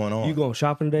you got going on? You going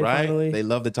shopping today? right? Finally? They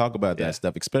love to talk about that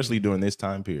stuff, especially during this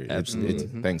time period. It's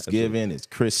Thanksgiving, it's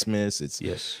Christmas, it's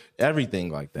Yes.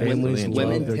 everything like that. Families Really enjoy love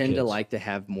Women it. their tend to kids. like to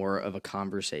have more of a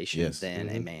conversation Yes. than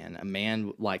a man. A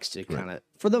man likes to kind of,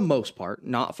 for the most part,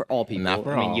 not for all people. Not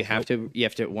for I mean, all. you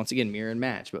have to once again mirror and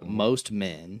match. But most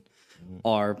men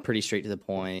are pretty straight to the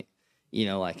point. You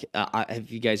know, like have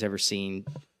you guys ever seen?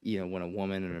 You know, when a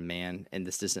woman and a man, and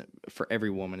this isn't for every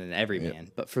woman and every man,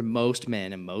 but for most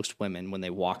men and most women, when they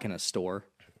walk in a store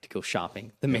to go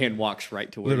shopping, the man walks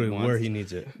right to where Literally he wants, where he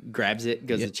needs it. grabs it,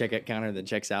 goes to the checkout counter, then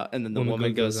checks out, and then the Woman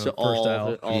woman goes goes on to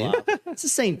first all aisle. out. It's the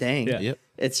same thing. Yeah. Yep.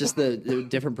 It's just the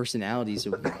different personalities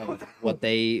of what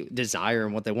they desire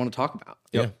and what they want to talk about.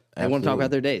 Yeah, They want to talk absolutely.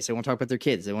 about their days. They want to talk about their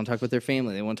kids. They want to talk about their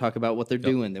family. They want to talk about what they're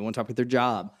doing. They want to talk about their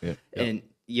job. Yep. And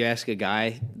you ask a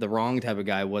guy, the wrong type of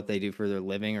guy, what they do for their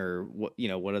living or what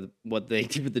what they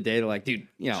do for the day. They're like, dude,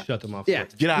 Shut them off. Yeah,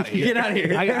 Get out of here. get out of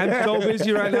here. I'm so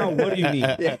busy right now. What do you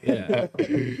need? Yeah.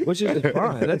 Which is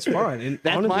fine. That's fine. And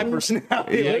That's my honestly,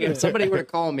 personality. Like, if somebody were to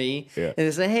call me Yeah. and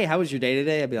they say, "Hey, how was your day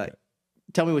today?" I'd be like,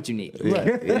 "Tell me what you need." Right.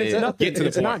 And it's yeah. nothing. Get to the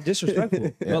It's point. not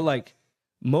disrespectful. But like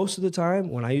most of the time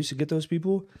when I used to get those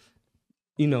people,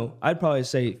 you know, I'd probably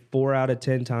say 4 out of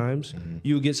 10 times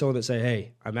you would get someone that say,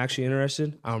 "Hey, I'm actually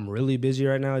interested. I'm really busy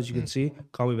right now, as you can see.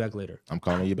 Call me back later." I'm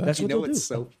calling you back. That's what they'll do.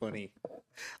 so funny?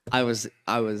 I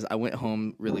went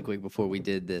home really quick before we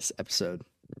did this episode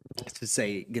to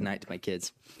say goodnight to my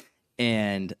kids,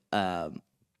 and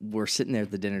we're sitting there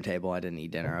at the dinner table. I didn't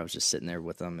eat dinner. I was just sitting there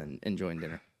with them and enjoying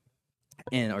dinner,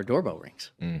 and our doorbell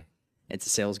rings. It's a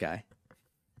sales guy.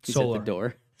 He's Solar. at the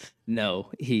door. No,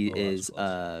 he is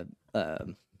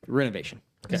renovation.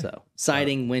 So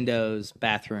siding, windows,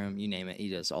 bathroom, you name it. He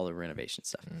does all the renovation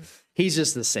stuff. He's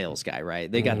just the sales guy, right?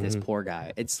 They got this poor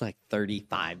guy. It's like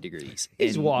 35 degrees.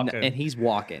 He's walking. And he's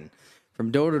walking from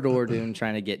door to door doing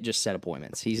trying to get just set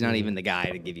appointments. He's not even the guy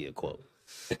to give you a quote.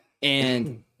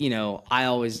 And, you know, I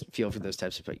always feel for those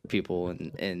types of people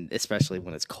and especially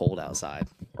when it's cold outside.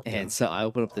 And so I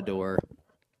open up the door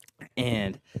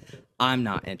and I'm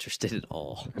not interested at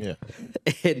all. Yeah.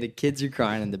 And the kids are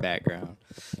crying in the background.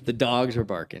 The dogs are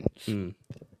barking.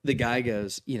 The guy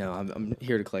goes, you know, I'm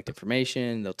here to collect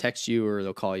information. They'll text you or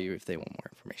they'll call you if they want more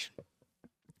information.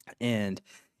 And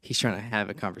he's trying to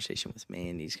have a conversation with me.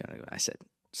 And he's going to go, I said,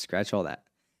 scratch all that.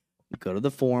 Go to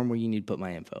the form where you need to put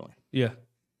my info in. Yeah.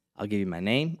 I'll give you my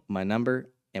name, my number,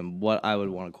 and what I would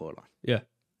want to quote on. Yeah.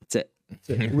 That's it.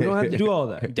 We don't have to do all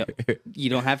that. You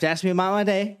don't have to ask me about my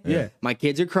day. Yeah. My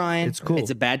kids are crying. It's cool. It's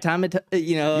a bad time of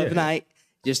Yeah. night.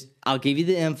 Just I'll give you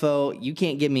the info. You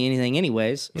can't give me anything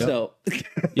anyways. So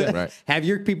Right. have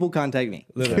your people contact me.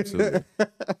 Absolutely.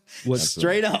 What's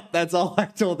Straight up. That's all I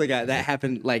told the guy. That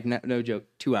happened like no joke,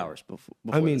 2 hours before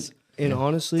I mean, this. and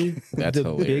honestly, That's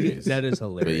hilarious. that is But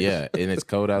hilarious. yeah, and it's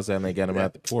cold outside and they got him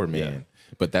out the poor man.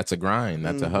 But that's a grind.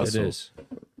 That's a It hustle. is.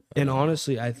 And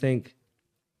honestly, I think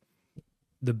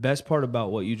the best part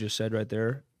about what you just said right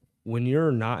there, when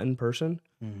you're not in person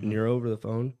and you're over the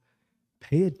phone,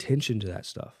 pay attention to that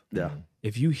stuff. Yeah.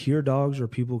 If you hear dogs or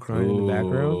people crying in the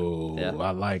background, Oh, Yeah.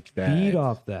 I like that. feed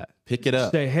off that. Pick it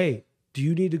up. Say, hey, do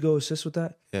you need to go assist with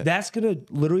that? Yeah. That's going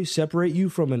to literally separate you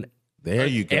from an There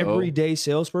you go. everyday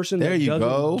salesperson There that you doesn't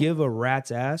go. give a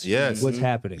rat's ass Yes. what's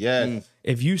happening. Yes.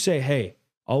 If you say, hey,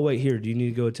 I'll wait here. Do you need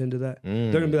to go attend to that?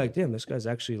 They're going to be like, damn, this guy's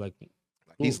actually like,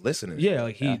 He's listening. yeah,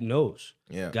 like he knows.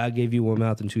 Yeah. God gave you one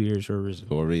mouth and 2 ears for a reason.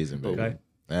 For a reason, baby. Okay.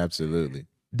 Absolutely.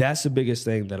 That's the biggest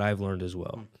thing that I've learned as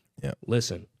well. Yep.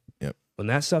 Listen. Yep. When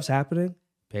that stuff's happening,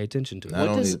 pay attention to it. Not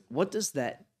only- What does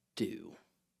that do?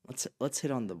 Let's hit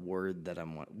on the word that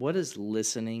I'm wanting. What does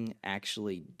listening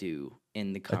actually do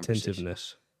in the conversation?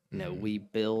 Attentiveness. No, we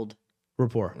build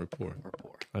Rapport. Rapport.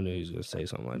 rapport. I knew he was going to say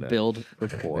something like that. Build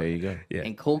rapport. There you go. Yeah.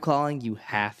 In cold calling, you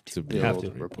have to To build build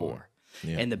Have to. rapport.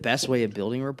 Yeah. And the best way of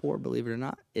building rapport, believe it or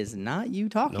not, is not you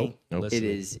talking. Nope. It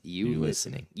is you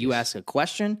listening. You ask a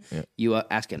question. Yeah. You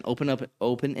ask an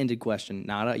open-ended question,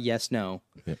 not a yes/no.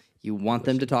 Yeah. You want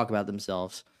them to talk about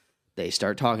themselves. They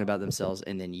start talking about themselves,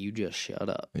 and then you just shut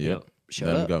up. Yep. Shut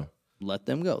Let up. them go. Let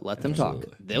them go. Let them talk.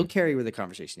 They'll carry where the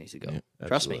conversation needs to go.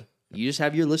 Trust me. You just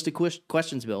have your list of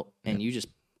questions built, and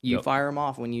you fire them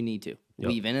off when you need to.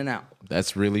 Weave in and out.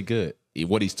 That's really good.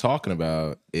 What he's talking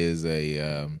about is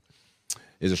a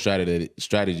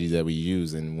strategy that we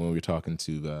use, and when we're talking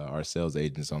to our sales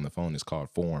agents on the phone, it's called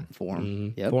form.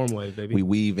 Form. Yep. Form wave, baby. We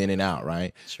weave in and out,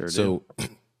 right? Sure do. So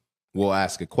we'll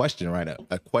ask a question, right?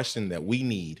 A question that we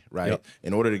need, right?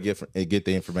 In order to get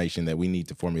the information that we need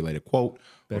to formulate a quote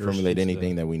or formulate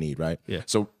anything that we need, right? Yeah.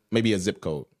 So maybe a zip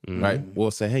code, right?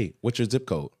 We'll say, hey, what's your zip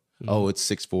code? Oh, it's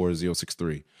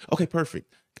 64063. Okay,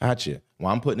 perfect. Gotcha.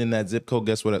 Well, I'm putting in that zip code.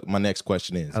 Guess what my next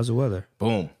question is? How's the weather?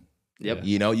 Boom. Yep.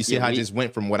 You know, you see how I just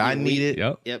went from what I needed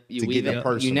Yep. to You get the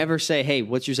person. You never say, "Hey,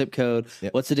 what's your zip code?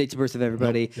 What's the dates of birth of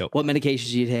everybody? Nope. What medications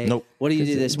you take? Nope. What do you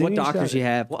do this? then What you just doctors gotta- you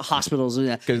have? What hospitals?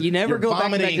 You never you're go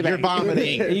back to back to back. You're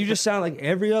vomiting. And you just sound like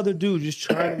every other dude just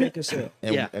trying to make a sale.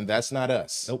 And that's not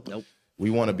us. Nope. We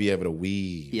want to be able to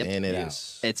weave Yep. in and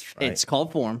Yes. It's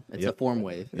called form. It's a Yep. form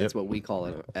wave. That's what we call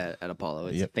it at Apollo.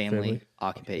 It's Yep. family,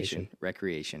 occupation,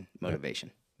 recreation,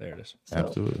 motivation. There it is. out.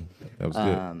 Absolutely. That was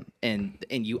good.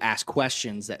 And you ask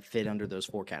questions that fit under those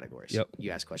four categories. Yep.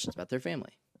 You ask questions about their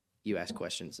family. You ask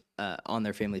questions on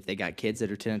their family if they got kids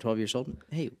that are 10 and 12 years old.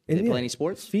 Hey, And they yeah, play any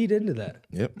sports? Feed into that.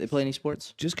 Yep. They play any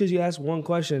sports? Just because you ask one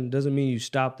question doesn't mean you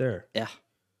stop there. Yeah.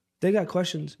 They got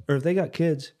questions, or if they got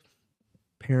kids,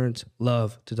 parents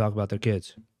love to talk about their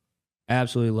kids.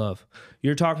 Absolutely love.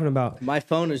 You're talking about My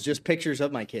phone is just pictures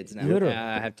of my kids now. Literally.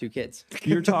 I have two kids.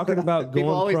 you're talking about going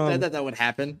People always from said that would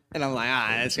happen, and I'm like,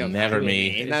 that's gonna Never be me.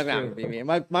 It's not gonna be me.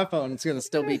 My phone, it's gonna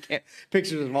still be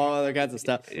pictures of all other kinds of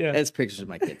stuff. Yeah. It's pictures of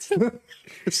my kids,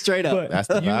 straight up. But That's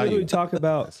the you value. literally talk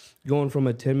about going from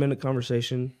a 10-minute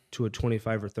conversation to a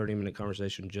 25 or 30-minute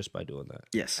conversation just by doing that.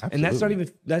 Yes, And that's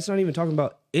not even talking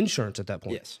about insurance at that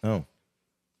point. yes. Oh,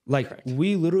 Like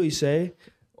we literally say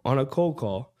on a cold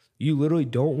call, you literally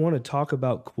don't want to talk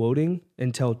about quoting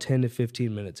until 10 to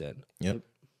 15 minutes in. yep.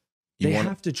 They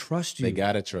have to trust you. They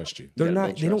gotta trust you. They're gotta not.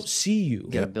 build They don't trust. see you. You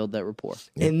gotta build that rapport.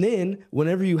 And then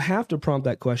whenever you have to prompt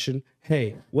that question,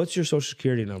 hey, what's your social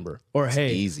security number? Or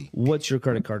hey, easy. what's your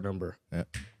credit card number? Yep.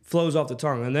 Flows off the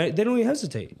tongue, and they don't even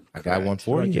hesitate. I got one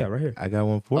for Like, you. yeah, right here. I got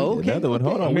one for you. Okay, Another one.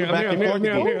 Hold on. We're back and forth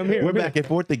again. We're back and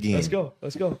forth again. Let's go.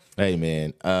 Let's go. Hey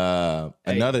man.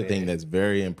 Another thing that's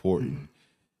very important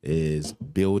is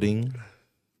building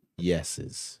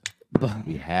yeses.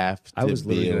 We have to I was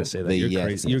literally build going to say that. the You're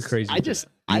yeses. crazy. You're crazy.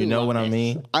 You know what I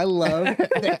mean? I love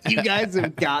that you guys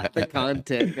have got the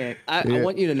content, man. I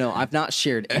want you to know I've not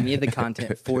shared any of the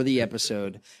content for the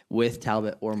episode with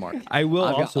Talbot or Mark. I will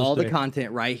I've got also all say- the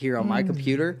content right here on my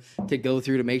computer to go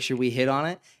through to make sure we hit on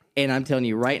it. And I'm telling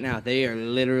you right now, they are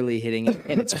literally hitting it,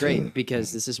 and it's great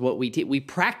because this is what we we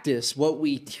practice what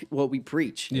we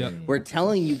preach. Yeah. We're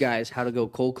telling you guys how to go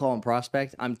cold call and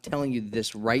prospect. I'm telling you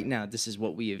this right now. This is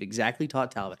what we have exactly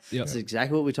taught Talbot. Yeah. This is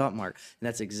exactly what we taught Mark, and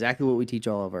that's exactly what we teach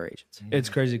all of our agents. It's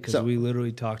crazy because we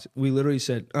literally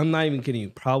said, I'm not even kidding you,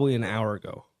 probably an hour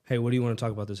ago, hey, what do you want to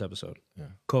talk about this episode?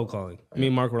 Cold calling. Me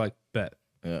and Mark were like, bet.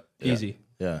 Yeah. Easy.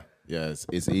 Yeah.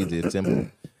 It's easy. It's simple.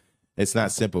 It's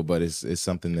not simple, but it's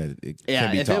something that it Yeah,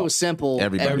 can be if taught. it was simple,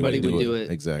 everybody would do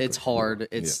it. Exactly. It's hard.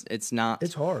 It's not.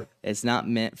 It's hard. It's not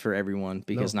meant for everyone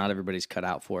because not everybody's cut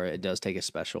out for it. It does take a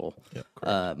special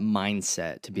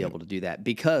mindset to be able to do that.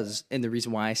 Because, and the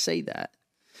reason why I say that,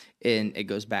 and it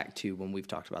goes back to when we've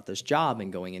talked about this job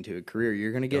and going into a career,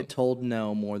 you're going to get told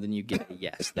no more than you get a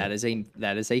yes. That is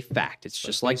a fact. It's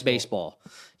just like baseball.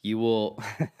 You will,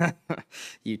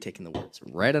 you taking the words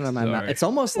right out of my mouth. It's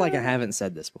almost like I haven't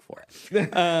said this before,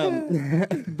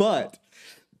 but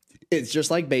it's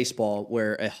just like baseball,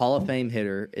 where a Hall of Fame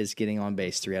hitter is getting on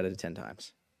base 3 out of 10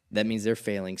 times. That means they're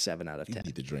failing 7 out of 10. You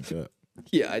need to drink up.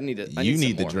 Yeah, I need to. You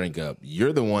need to drink up.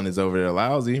 You're the one that's over there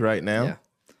lousy right now. Yeah.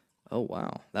 Oh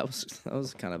wow, that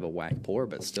was kind of a whack pour,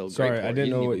 but still great. Sorry, pour. I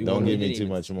didn't know what you Don't wanted. give me didn't too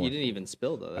even- much more. You didn't even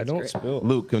spill though. I That's don't great. spill.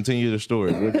 Luke, continue the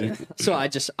story. What'd you- So I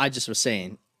just was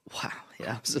saying, wow, yeah,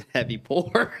 that was a heavy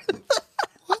pour.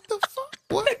 What the fuck?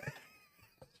 What?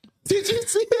 Did you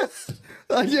see this?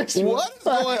 I just What is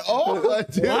going on,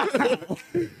 dude?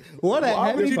 what a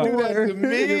Why would heavy you do pour. that to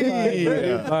me?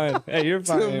 You're fine. Hey, you're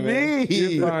fine, man. me.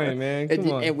 You're fine, man.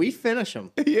 Come on. And we finish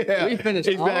them. Yeah, We finished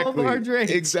all of our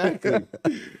drinks. Exactly.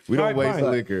 We don't All right, waste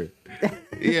fine. liquor.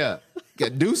 Yeah.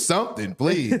 Do something,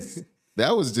 please.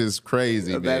 That was just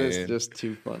crazy, man. That is just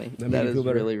too funny. made That you is feel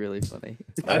better? really, really funny.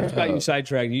 I just got you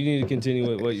sidetracked. You need to continue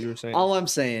with what you were saying. All I'm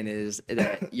saying is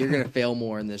that you're going to fail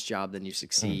more in this job than you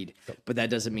succeed, but that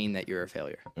doesn't mean that you're a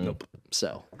failure. Nope.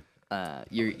 So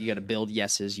you got to build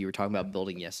yeses. You were talking about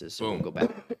building yeses, so we'll go back.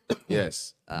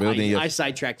 Yes. Building I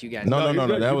sidetracked you guys. No. you're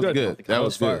good, That you're was good. good. That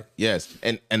was fire. good. Yes,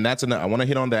 and that's enough. I want to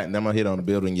hit on that, and then I'm gonna hit on the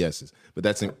building yeses. But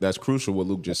that's crucial. What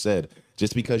Luke just said.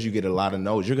 Just because you get a lot of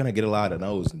no's, you're gonna get a lot of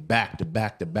no's back to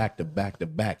back to back to back to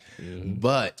back.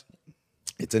 But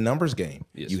it's a numbers game.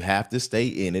 Yes. You have to stay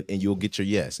in it, and you'll get your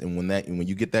yes. And when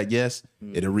you get that yes,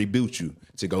 it'll reboot you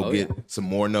to go get some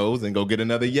more no's and go get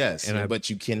another yes. But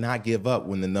you cannot give up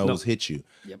when the no's hit you.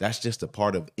 That's just a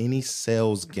part of any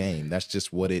sales game. That's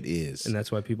just what it is. And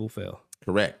that's why people fail.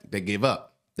 Correct. They give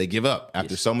up. They give up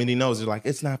after so many no's. They're like,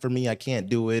 it's not for me. I can't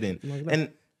do it,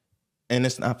 and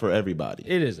it's not for everybody.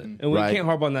 It isn't. And we Right. can't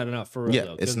harp on that enough for real. Yeah,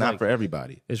 though, it's 'cause, not like, for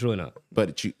everybody. It's really not.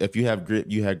 But if you have grit,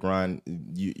 you have grind,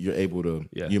 you're able to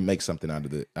Yeah. you make something out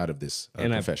of this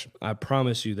And profession. I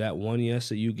promise you that one yes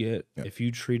that you get, if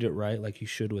you treat it right like you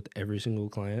should with every single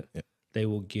client, they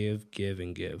will give,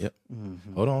 and give. Yep.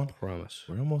 Hold on, Promise.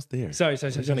 we're almost there. Sorry.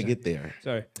 We're gonna get there.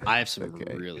 Sorry. I have some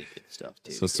really good stuff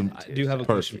too. So I do have a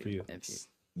question for you.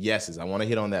 yeses. I want to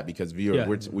hit on that because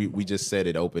we just said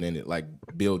it open ended, like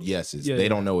build yeses. Yeah, they yeah.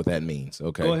 don't know what that means.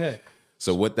 Okay, Go ahead.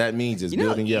 So what that means is You know how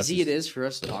building easy yeses. it is for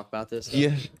us to talk about this?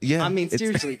 Yeah. I mean, It's-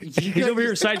 seriously. He's over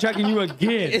here sidetracking you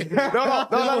again. No.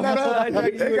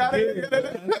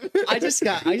 I just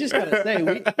gotta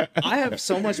say, I have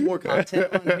so much more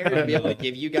content on here to be able to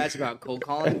give you guys about cold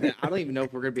calling that I don't even know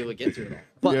if we're gonna be able to get to it all.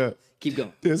 But Yeah. keep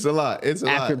going. It's a lot. It's a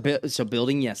lot. So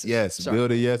building yeses. Yes, Sorry.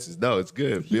 building yeses. No, it's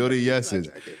good. Building yeses.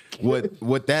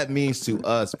 What that means to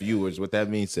us viewers, what that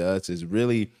means to us is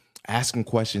really asking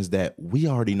questions that we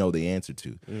already know the answer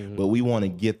to, but we want to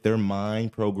get their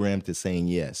mind programmed to saying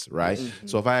yes, right?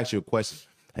 So if I ask you a question,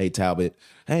 hey Talbot,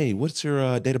 hey, what's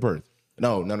your date of birth?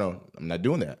 No, I'm not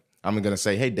doing that. I'm gonna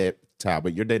say, hey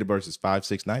Talbot, your date of birth is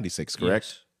 5/6/96,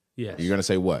 correct? Yes. You're gonna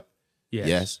say what?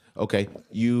 Yes. Okay.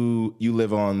 You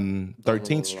live on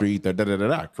 13th Street,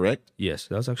 correct? Yes.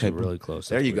 That was actually really close.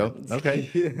 There That's you weird. go. Okay.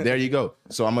 There you go.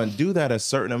 So I'm going to do that a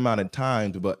certain amount of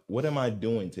times, but what am I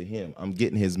doing to him? I'm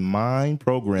getting his mind You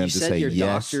programmed to said say your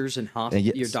yes. doctors and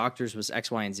yes. your doctors was X,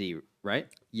 Y, and Z, right?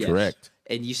 Yes. Correct.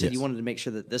 And you said Yes. you wanted to make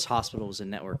sure that this hospital was in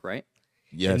network, right?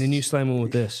 Yes. And then you slam him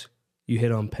with this. You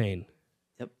hit on pain.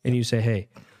 Yep. And you say, hey,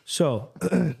 so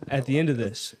at the end of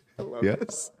this,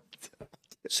 Yes.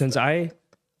 since I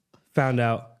found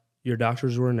out your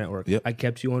doctors were in network, Yep. I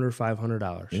kept you under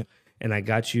 $500 Yep. and I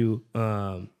got you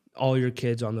all your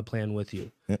kids on the plan with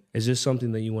you. Yep. Is this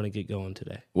something that you want to get going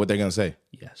today? What they're going to say?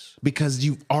 Yes. Because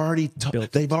you've already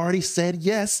they've already said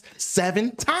yes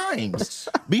 7 times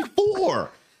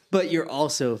before. But you're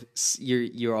also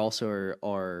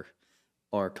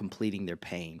are completing their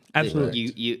pain.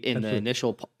 Absolutely. You in the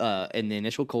initial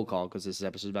cold call, because this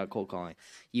episode is about cold calling.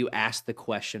 You ask the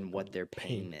question what their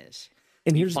pain is.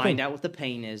 And You here's the find thing. out what the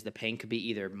pain is. The pain could be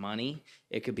either money,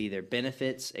 it could be their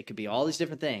benefits, it could be all these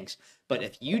different things. But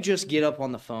if you just get up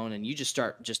on the phone and you just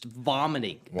start just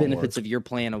vomiting benefits of your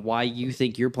plan and why you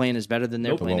think your plan is better than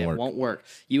their plan, won't it work. won't work.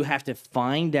 You have to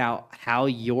find out how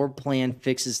your plan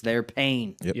fixes their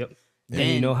pain. Yep. Then And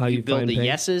you know how you build find the pain?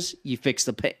 yeses, you fix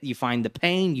the you find the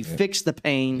pain, you fix the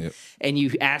pain, and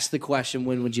you ask the question,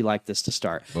 when would you like this to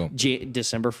start? Boom.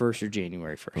 December 1st or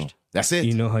January 1st? That's it.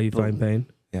 You know how you find pain?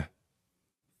 Yeah.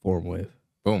 Form wave.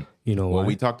 Boom. You know why? What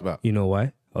we talked about. You know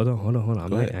why? Hold on.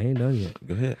 ahead. I ain't done yet.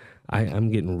 Go ahead.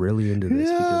 I'm getting really into this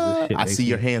because this shit I makes see me-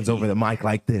 your hands over the mic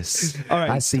like this. All right.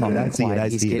 I see it. I see it. I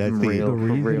see it. I see The it.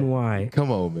 reason why.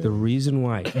 Come on, man. The reason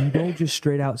why you don't just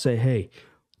straight out say, "Hey,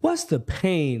 what's the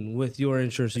pain with your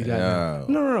insurance you got now?"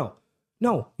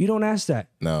 No. You don't ask that.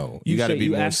 No, you got to say- be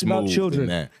more ask about smooth children, than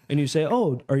that. and you say,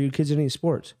 "Oh, are your kids in any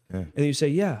sports?" And you say,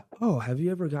 "Yeah." "Oh, has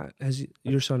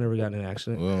your son ever gotten in an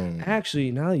accident?" Boom.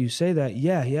 Actually, now that you say that,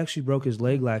 yeah, he actually broke his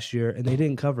leg last year, and they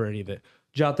didn't cover any of it.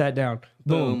 Jot that down.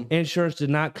 Boom. Insurance did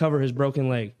not cover his broken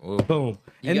leg. Boom.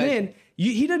 And guys- then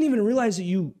he doesn't even realize that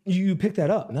you picked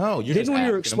that up. No, you're then just when you're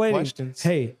asking him explaining, questions.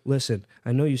 hey, listen,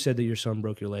 I know you said that your son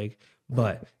broke your leg,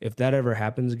 but if that ever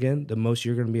happens again, the most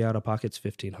you're going to be out of pocket's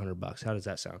 $1,500. How does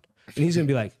that sound? And he's going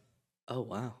to be like, Oh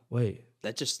wow, wait,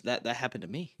 that happened to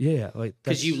me yeah, like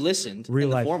because that's you listened real in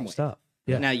the life form way. stuff.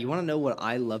 Yeah. Now you want to know what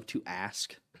I love to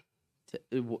ask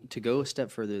to go a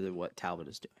step further than what Talbot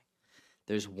is doing.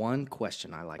 There's one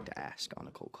question I like to ask on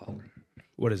a cold call.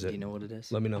 What is Do it? you know what it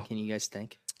is? Let me know. Can you guys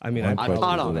think? I mean, One I I question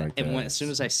thought you on like it, to and ask. as soon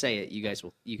as I say it, you guys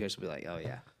will be like, "Oh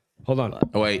yeah." Hold on.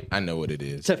 Oh, wait, I know what it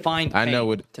is. To find pain. I know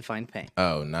what. To find pain.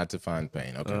 Oh, not to find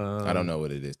pain. Okay, I don't know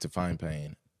what it is. To find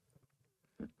pain.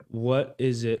 What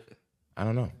is it? I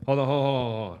don't know. Hold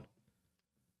on.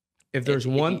 If there's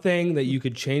one thing that you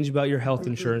could change about your health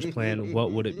insurance plan,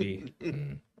 what would it be?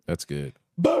 That's good.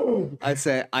 Boom. I'd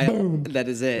say that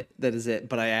is it. That is it.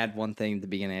 But I add one thing at the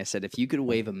beginning. I said if you could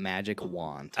wave a magic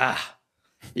wand.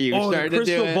 You're Oh, the starting to do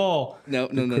crystal it. ball. No.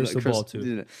 Crystal ball,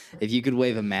 too. If you could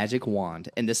wave a magic wand,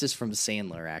 and this is from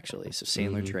Sandler actually. So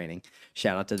Sandler Training,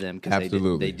 shout out to them because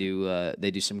Absolutely.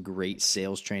 they do some great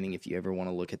sales training. If you ever want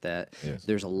to look at that, Yes.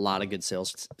 there's a lot of good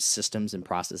sales systems and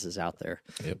processes out there.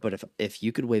 Yep. But if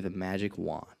you could wave a magic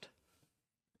wand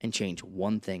and change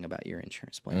one thing about your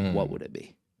insurance plan, what would it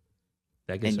be?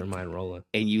 That gets their mind rolling.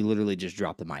 And you literally just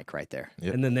drop the mic right there.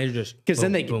 Yep. And then they just Because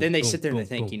then boom, they boom, sit there and boom, they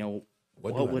think, boom. you know,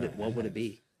 What what do I would not it what would it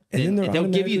be? And then they're they'll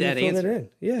give you that automatically fill answer.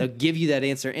 that in. Yeah. They'll give you that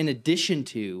answer in addition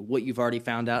to what you've already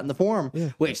found out in the form.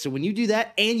 Yeah. Wait, so when you do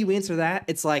that and you answer that,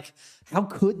 it's like, how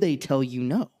could they tell you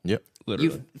no? Yep.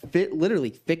 You've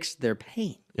literally fixed their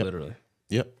pain. Literally.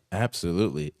 Yep.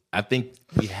 Absolutely. I think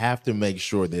we have to make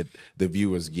sure that the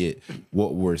viewers get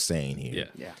what we're saying here.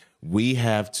 Yeah. We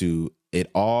have to. It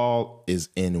all is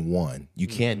in one. You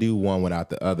can't do one without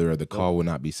the other, or the call will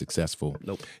not be successful.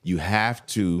 Nope. You have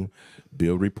to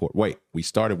build rapport. Wait, we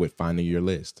started with finding your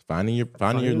list, finding your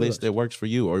list list. that works for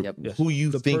you, or Yep. who you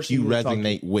The think person you you wanna talk to.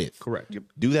 resonate with. Correct.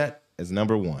 Do that as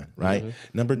number one, right?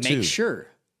 Number two. Make sure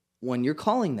when you're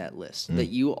calling that list that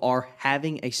you are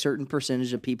having a certain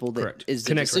percentage of people that Correct. is the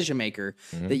Connect rate. decision maker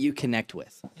that you connect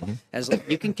with. As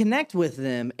you can connect with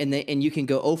them and you can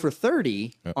go 0 for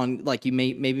 30 on like you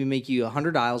maybe make you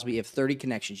 100 dials, but you have 30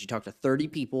 connections. You talk to 30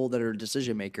 people that are a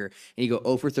decision maker and you go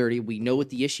 0 for 30. We know what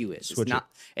the issue is.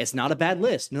 It's not a bad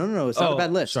list. No, it's not a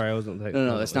bad list. Sorry, I wasn't thinking.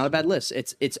 No, it's not a bad list.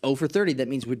 It's 0 for 30. That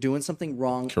means we're doing something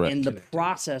wrong Correct. in the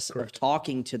process of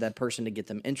talking to that person to get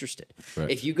them interested.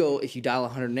 Correct. If you dial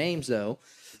 100 names though,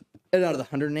 and out of the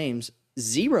 100 names,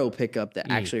 0 pick up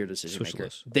that actually are decision Switch the maker.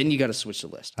 list. Then you got to switch the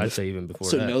list. I'd say even before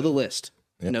So that. know the list.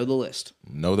 Know the list.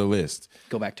 Know the list.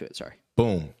 Go back to it. Sorry.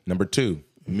 Boom. Number two,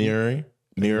 mirror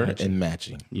and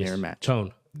matching. Mirror match.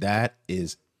 Tone. That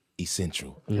is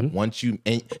essential. Once you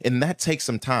and that takes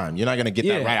some time. You're not gonna get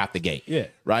that Yeah. right out the gate. Yeah.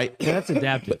 Right? That's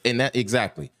adaptive. And that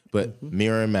exactly. But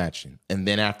mirror and matching. And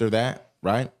then after that,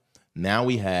 right? Now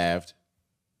we have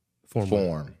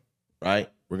form. Right?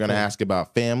 We're gonna ask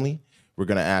about family. We're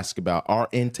gonna ask about our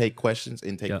intake questions.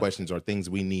 Intake questions are things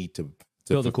we need to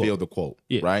Fill the fulfill quote. the quote.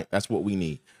 Yeah. Right? That's what we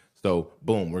need. So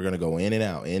boom, we're gonna go in and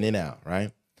out,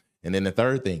 right? And then the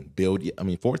third thing,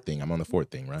 fourth thing. I'm on the fourth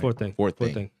thing, right? Fourth thing. Fourth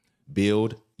Fourth thing. thing.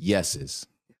 Build yeses.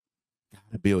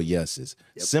 Gotta build yeses.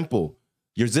 Simple.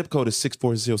 Your zip code is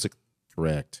 6406.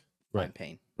 Correct. Find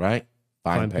pain. Right?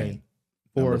 Find Find pain. pain.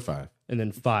 Number Fourth. 5. And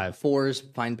then 5. 4 is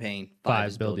find pain. 5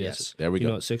 is build yes. yeses. There we You go.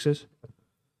 know what 6 is?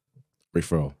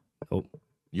 Referral. Oh,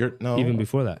 You're no. even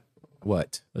before that,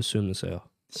 what? assume the sale.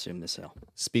 Assume the sale.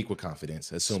 Speak with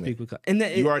confidence. Assume Speak it. with and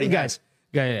that, You already guys,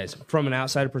 from an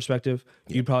outsider perspective,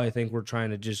 you probably think we're trying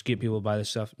to just get people to buy this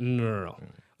stuff. No.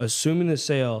 Assuming the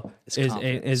sale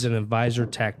is an advisor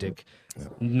tactic,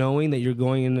 knowing that you're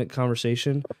going in the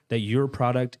conversation that your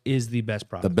product is the best The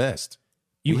product. best.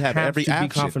 You have every to be option.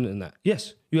 confident in that.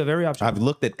 Yes, you have every option. I've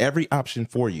looked at every option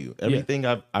for you. Everything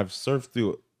I've surfed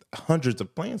through hundreds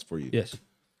of plans for you. Yes.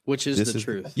 Which is This the is-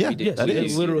 truth. yeah, We do- yes, that we do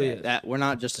is. see Literally that. is. That we're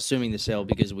not just assuming the sale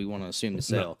because we want to assume the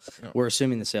sale. We're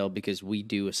assuming the sale because we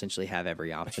do essentially have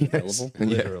every option available.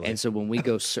 Literally. And so when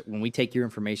we take your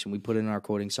information, we put it in our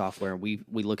quoting software. We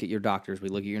look at your doctors, we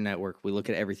look at your network, we look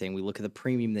at everything. We look at the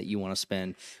premium that you want to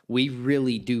spend. We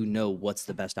really do know what's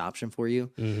the best option for you.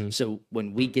 So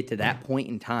when we get to that point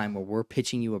in time where we're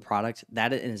pitching you a product,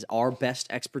 that is our best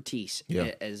expertise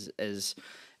Yeah.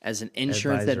 as an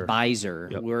insurance Advisor. advisor,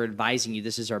 we're advising you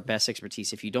this is our best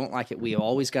expertise. If you don't like it, we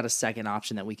always got a second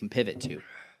option that we can pivot to.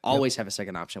 Always have a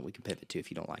second option we can pivot to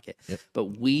if you don't like it. But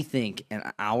we think in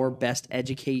our best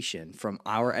education from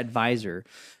our advisor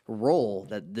role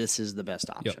that this is the best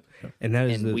option. And that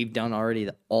is And we've done already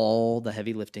all the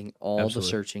heavy lifting, all the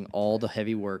searching, all the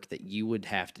heavy work that you would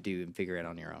have to do and figure it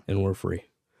on your own. and we're free.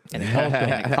 And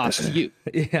it costs you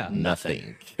Yeah.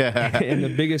 Nothing. And the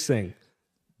biggest thing,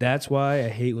 that's why I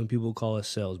hate when people call us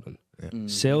salesmen.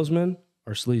 Salesmen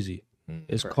are sleazy.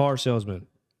 It's car salesmen.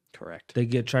 Correct. They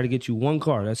try to get you one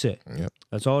car. That's it. Yep.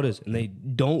 That's all it is. And they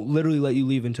don't literally let you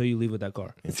leave until you leave with that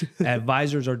car.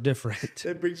 Advisors are different.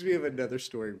 That brings me up another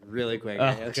story really quick.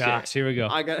 Oh, gosh, here we go.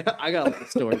 I got a lot of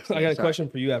stories. I got a question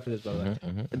for you after this, by the way.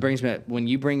 It brings me up when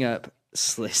you bring up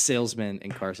salesmen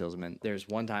and car salesmen. There's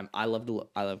one time I love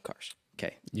cars.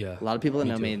 Okay. Yeah. A lot of people that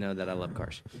know me know that I love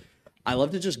cars. I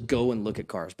love to just go and look at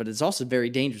cars, but it's also very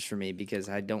dangerous for me because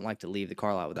I don't like to leave the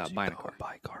car lot without buying a car.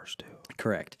 Buy cars too.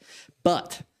 Correct.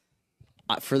 But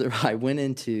I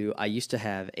used to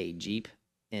have a Jeep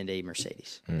and a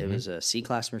Mercedes. It was a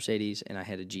C-Class Mercedes, and I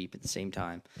had a Jeep at the same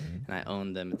time, and I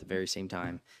owned them at the very same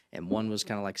time. And one was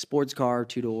kind of like sports car,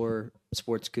 2-door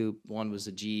sports coupe. One was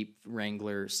a Jeep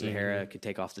Wrangler Sahara, could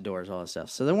take off the doors, all that stuff.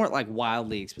 So they weren't like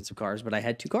wildly expensive cars, but I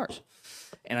had 2 cars.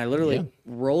 And I literally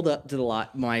rolled up to the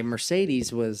lot. My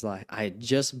Mercedes was like, I had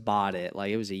just bought it.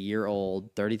 Like, it was a year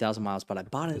old, 30,000 miles, but I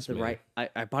bought it at the right,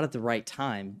 I bought it at the right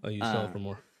time. Oh, you sell it for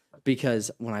more.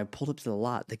 Because when I pulled up to the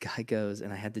lot, the guy goes,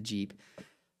 and I had the Jeep.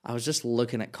 I was just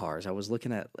looking at cars. I was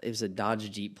looking at, it was a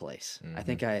Dodge Jeep place. I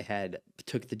think I had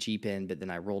took the Jeep in, but then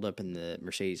I rolled up in the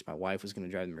Mercedes. My wife was going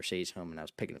to drive the Mercedes home, and I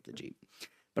was picking up the Jeep.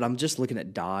 But I'm just looking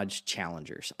at Dodge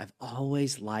Challengers. I've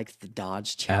always liked the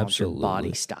Dodge Challenger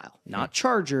body style, not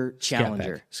Charger,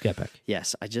 Challenger. Scat Pack.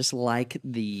 Yes, I just like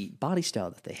the body style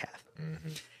that they have.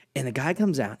 And the guy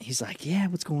comes out. He's like, "Yeah,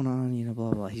 what's going on? You know, blah,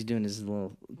 blah, blah." He's doing his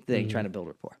little thing, trying to build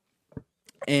rapport.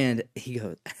 And he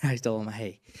goes, I told him,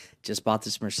 "Hey, just bought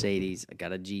this Mercedes. I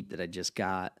got a Jeep that I just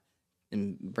got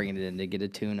and bringing it in to get a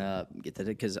tune up, get that,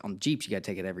 because on Jeeps, you got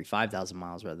to take it every 5,000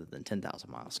 miles rather than 10,000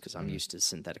 miles. Because I'm used to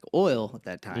synthetic oil at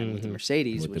that time with the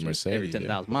Mercedes, which is every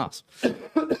 10,000 miles.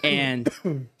 And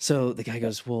so the guy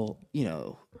goes, "Well, you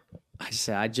know," I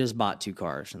said, "I just bought 2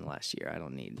 cars in the last year. I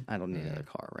don't need another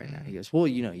car right now." He goes, "Well,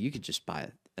 you know, you could just buy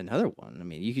another one. I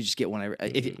mean, you could just get one.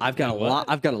 I've got a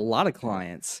lot of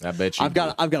clients. I bet you I've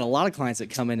got a lot of clients that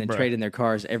come in and trade in their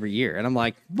cars every year, and I'm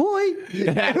like, boy, who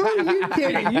are you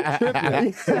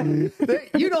kidding?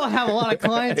 You don't have a lot of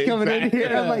clients coming in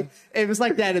here. I'm like, it was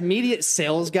like that immediate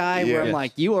sales guy where I'm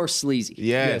like, you are sleazy.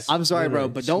 Yes. I'm sorry, bro,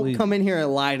 but don't come in here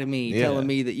and lie to me, telling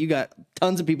me that you got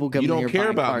tons of people coming in here. You don't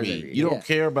care about me. You don't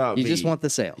care about me. You just want the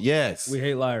sale. Yes. We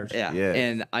hate liars. Yeah. Yes.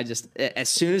 And I just, as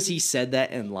soon as he said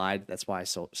that and lied, that's why I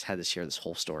had to share this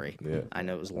whole story. Yeah. I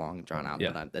know it was long and drawn out,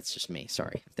 but that's just me.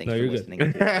 Sorry. Thank No, you for you're good.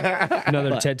 listening.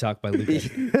 Another TED Talk by Luke.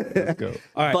 Let's go.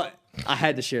 All right. But I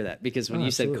had to share that because when you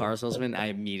said car salesman, I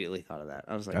immediately thought of that.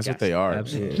 I was like, That's what "Yes." they are.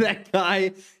 Absolutely. That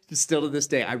guy, still to this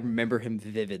day, I remember him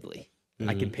vividly.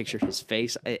 I can picture his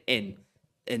face and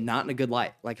not in a good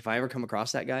light. Like, if I ever come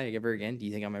across that guy ever again, do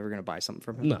you think I'm ever going to buy something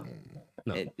from him?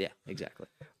 No. Yeah, exactly.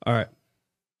 All right.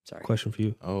 Sorry. Question for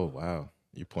you. Oh, wow.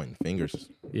 You're pointing fingers.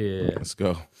 Yeah. Let's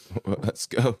go. Let's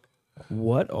go.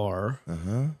 What are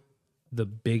the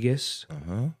biggest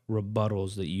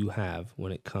rebuttals that you have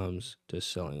when it comes to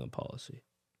selling a policy?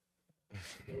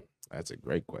 That's a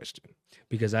great question.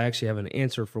 Because I actually have an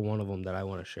answer for one of them that I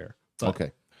want to share. But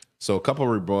Okay. So a couple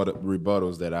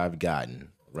rebuttals that I've gotten,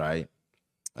 right?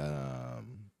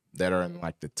 That are in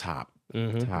like the top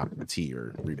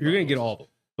tier. You're going to get all of them.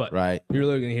 But right. you're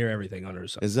literally going to hear everything under the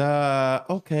sun. Is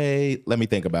okay, let me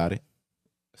think about it.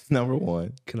 Number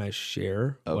one. Can I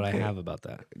share what I have about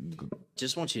that?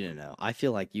 Just want you to know, I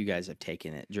feel like you guys have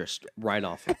taken it just right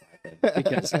off of my head,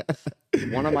 because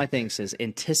one of my things is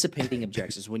anticipating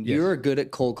objections. When you're good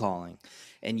at cold calling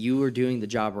and you are doing the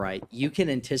job right, you can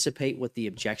anticipate what the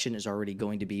objection is already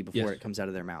going to be before it comes out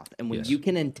of their mouth. And when you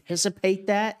can anticipate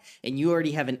that and you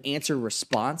already have an answer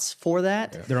response for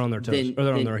that, They're on their toes, or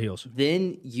they're on their heels.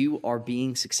 Then you are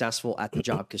being successful at the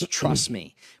job. Because trust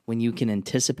me, when you can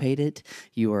anticipate it,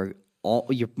 you're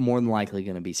more than likely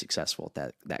going to be successful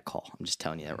at that call. I'm just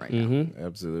telling you that right now.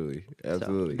 Absolutely. So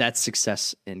Absolutely. that's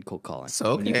success in cold calling.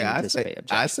 So when you okay, can I anticipate say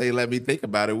objections. let me think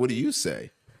about it. What do you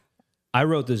say? I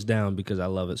wrote this down because I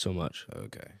love it so much.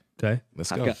 Okay. Okay?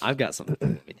 Let's go. I've got something to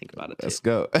make me think about it too. Let's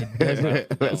go.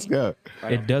 Let's go.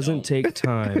 It doesn't take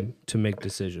time to make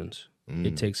decisions.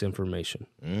 It takes information.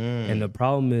 And the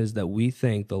problem is that we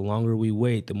think the longer we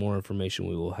wait, the more information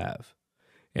we will have.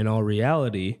 In all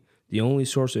reality, the only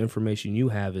source of information you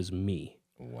have is me.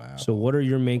 Wow. So what are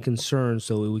your main concerns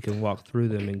so that we can walk through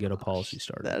them and get a policy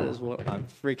started? That is what I'm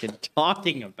freaking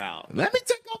talking about. Let me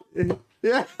take off.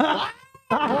 Yeah.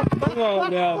 Come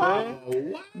on now,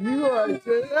 man. You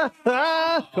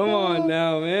are. Come on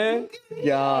now, man.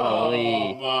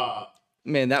 Golly.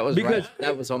 Man, that was Because-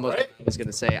 that was almost what I was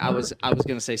gonna say. I was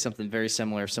gonna say something very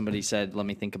similar. If somebody said, "Let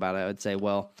me think about it," I would say,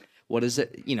 "Well, what is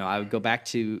it?" You know, I would go back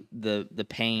to the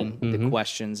pain, the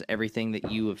questions, everything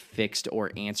that you have fixed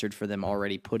or answered for them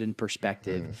already, put in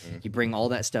perspective. You bring all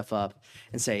that stuff up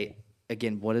and say,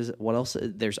 again, what else?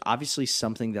 There's obviously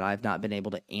something that I've not been able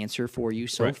to answer for you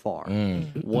so far.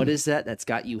 What is that that's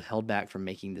got you held back from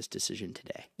making this decision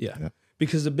today? Yeah.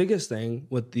 Because the biggest thing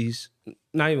with these,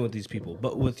 not even with these people,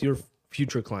 but with your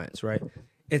future clients, right?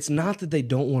 It's not that they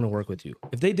don't want to work with you.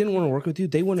 If they didn't want to work with you,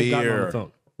 they wouldn't have gotten on the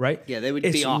phone, right? Yeah, they would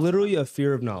It's be off. literally a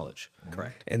fear of knowledge.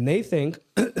 Correct. And they think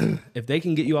if they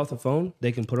can get you off the phone,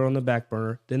 they can put it on the back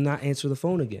burner, then not answer the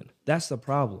phone again. That's the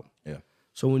problem. Yeah.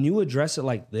 So when you address it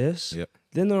like this, Yep.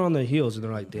 then they're on their heels and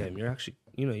they're like, damn, you're actually,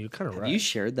 you're kind of Have right. you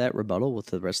shared that rebuttal with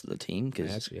the rest of the team? I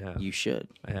Because actually have. you should.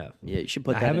 I have. Yeah, you should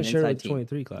put I that haven't in shared it inside with team.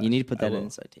 23 class. You need to put I that in will.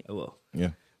 inside team. I will. Yeah.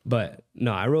 But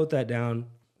no, I wrote that down.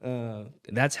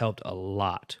 That's helped a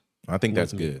lot. I think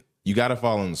that's good. You got to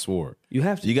fall on the sword. You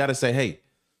have to. You got to say, hey,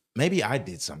 maybe I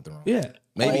did something wrong. Yeah.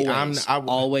 Maybe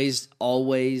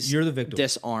always You're the victim.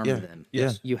 disarm Yeah. them.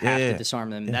 Yes. You have Yeah. to disarm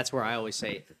them. That's where I always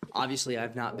say, obviously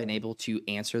I've not been able to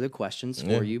answer the questions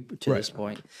for you to this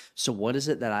point. So what is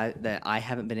it that I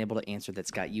haven't been able to answer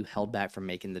that's got you held back from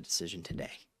making the decision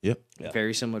today? Yep.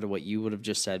 Very similar to what you would have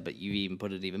just said, but you even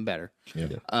put it even better.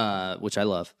 Yeah. Which I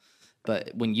love.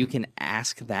 But when you can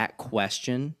ask that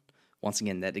question, once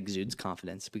again, that exudes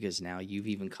confidence because now you've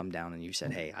even come down and you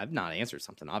said, hey, I've not answered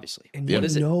something, obviously. And What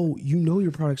is it? you know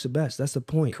your product's the best. That's the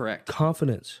point. Correct.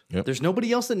 Confidence. There's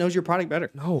nobody else that knows your product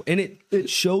better. No, and it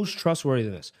shows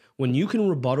trustworthiness. When you can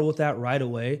rebuttal with that right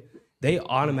away, they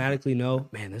automatically know,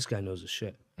 man, this guy knows his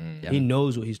shit. He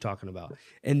knows what he's talking about.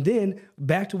 And then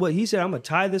back to what he said, I'm going to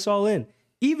tie this all in.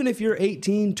 Even if you're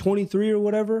 18, 23 or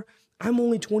whatever, I'm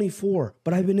only 24,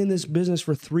 but I've been in this business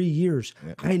for 3 years.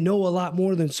 I know a lot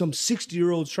more than some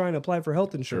 60-year-olds trying to apply for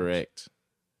health insurance. Correct.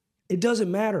 It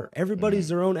doesn't matter. Everybody's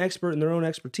their own expert in their own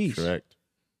expertise. Correct.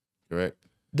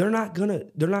 They're not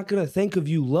gonna think of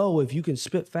you low if you can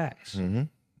spit facts.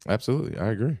 Absolutely. I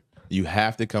agree. You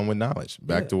have to come with knowledge.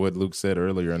 Back to what Luke said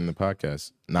earlier in the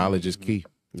podcast. Knowledge is key.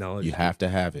 Knowledge. You have to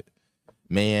have it.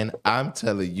 Man, I'm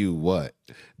telling you what,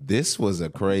 this was a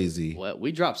crazy Well,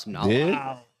 we dropped some knowledge. did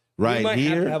right we might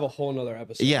here. have to have a whole nother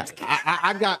episode. Yeah,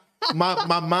 I got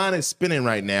my mind is spinning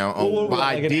right now on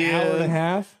Like an hour and a ideas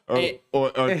half.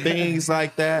 or things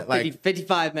like that. Like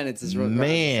 55 minutes is really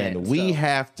man, we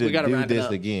have to gotta do wrap it this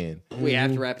up. again. We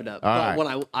have to wrap it up. All But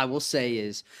right. what I will say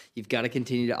is you've got to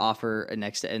continue to offer a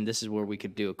next, and this is where we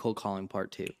could do a cold calling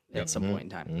part 2 at some point in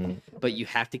time. But you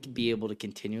have to be able to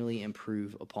continually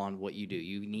improve upon what you do.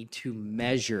 You need to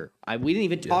measure. We didn't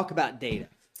even talk about data.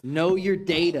 Know your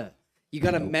data. You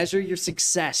got to measure your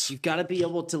success. You've got to be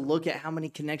able to look at how many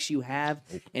connects you have.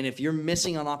 And if you're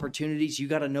missing on opportunities, you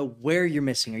got to know where you're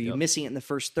missing. Are you missing it in the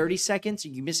first 30 seconds? Are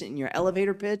you missing it in your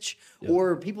elevator pitch? Or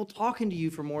are people talking to you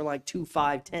for more like 2,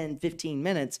 5, 10, 15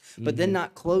 minutes, but then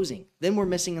not closing? Then we're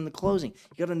missing in the closing.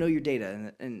 You got to know your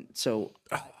data. And so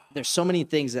there's so many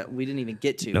things that we didn't even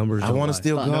get to. Numbers. I want to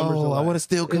still go. I want to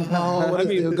still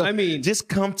go. I mean, just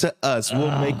come to us.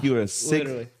 We'll make you a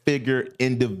six-figure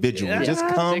individual. Yeah. Just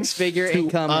come Six-figure to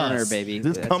income us. earner, baby.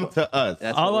 Just come to us.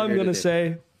 That's all what we're I'm here gonna to do.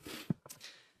 say,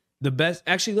 the best.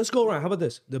 Actually, let's go around. How about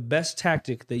this? The best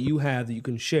tactic that you have that you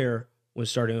can share when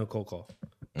starting a cold call.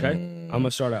 Okay, I'm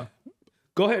gonna start out.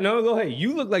 Go ahead. No, go ahead.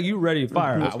 You look like you ready to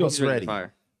fire. Let's I go. was ready.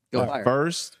 Fire. Go fire.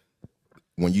 First,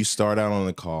 when you start out on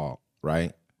the call,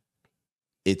 right?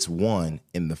 It's won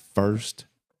in the first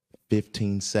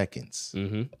 15 seconds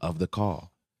of the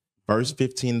call. First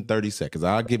 15 to 30 seconds.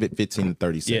 I'll give it 15 to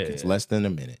 30 seconds, less than a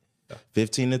minute.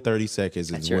 15 to 30 seconds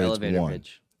That's is your where it's elevator won.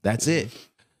 pitch. That's it.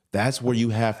 That's where you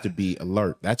have to be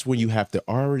alert. That's where you have to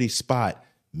already spot,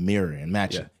 mirror, and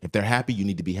match it. If they're happy, you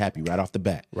need to be happy right off the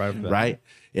bat. Right?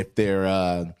 If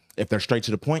they're straight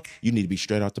to the point, you need to be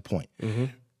straight off the point.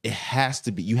 It has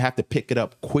to be. You have to pick it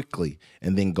up quickly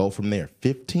and then go from there.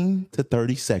 15 to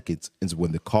 30 seconds is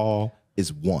when the call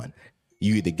is won.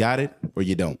 You either got it or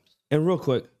you don't. And real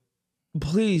quick,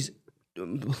 please,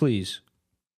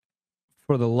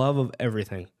 for the love of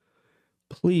everything,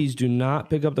 please do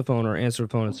not pick up the phone or answer the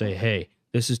phone and say, hey,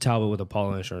 this is Talbot with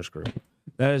Apollo Insurance Group.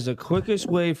 That is the quickest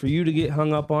way for you to get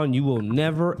hung up on. You will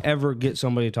never, ever get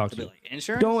somebody to talk to you.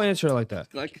 Insurance? Don't answer it like that.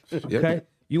 Okay?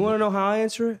 You want to know how I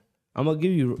answer it? I'm going to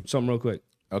give you something real quick.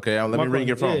 Okay, let me ring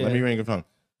your phone. Yeah, Let me ring your phone.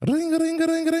 Ring, ring,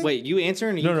 ring, ring. Wait, you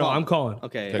answering? Or you No, call? I'm calling.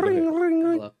 Okay. Okay, go ahead. Ring,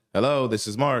 ring. Hello, this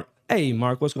is Mark. Hey,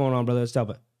 Mark, what's going on, brother? It's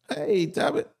Talbot. Hey,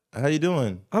 Talbot. How you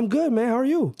doing? I'm good, man. How are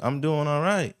you? I'm doing all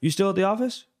right. You still at the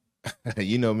office?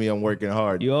 You know me, I'm working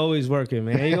hard. You always working,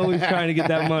 man. You always trying to get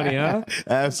that money, huh?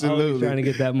 Absolutely. Always trying to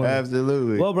get that money.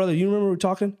 Absolutely. Well, brother, you remember we were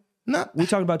talking? no. We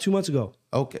talked about 2 months ago.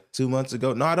 Okay, 2 months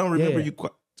ago. No, I don't remember Yeah. you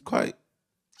quite.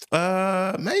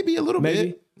 Maybe a little Maybe?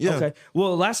 bit. Yeah. Okay.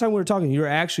 Well, last time we were talking, you were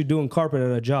actually doing carpet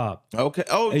at a job. Okay.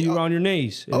 Oh, And you were on your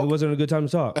knees. And it wasn't a good time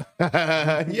to talk.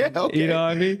 yeah. Okay. You know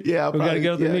what I mean? Yeah. We got to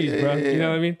get off the knees, bro. You know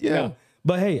what I mean? Yeah.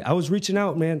 But hey, I was reaching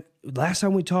out, man. Last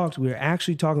time we talked, we were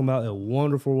actually talking about a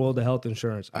wonderful world of health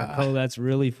insurance. I know that's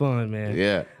really fun, man.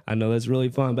 Yeah. I know that's really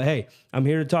fun. But hey, I'm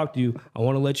here to talk to you. I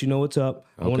want to let you know what's up.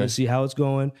 I want to see how it's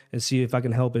going and see if I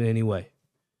can help in any way.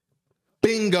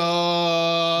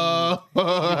 Bingo.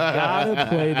 Gotta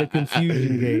play the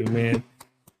confusion game, man.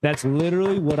 That's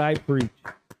literally what I preach.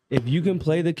 If you can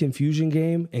play the confusion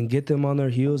game and get them on their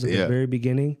heels at the very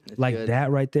beginning, like good. that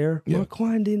right there,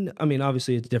 Marquand didn't. I mean,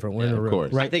 obviously it's different. We're in a room,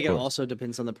 course. right? I think it also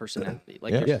depends on the personality.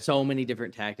 Like there's so many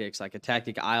different tactics. Like a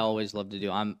tactic I always love to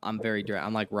do. I'm very direct.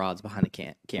 I'm like Rod's behind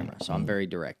the camera, so I'm very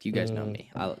direct. You guys know me.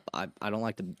 I don't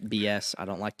like to BS. I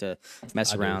don't like to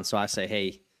mess around. So I say,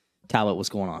 hey, Talbot, what's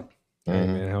going on? Hey,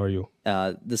 man, how are you?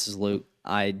 This is Luke.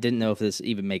 I didn't know if this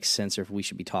even makes sense or if we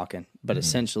should be talking, but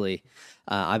essentially,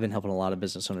 I've been helping a lot of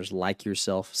business owners like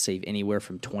yourself save anywhere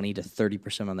from 20 to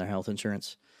 30% on their health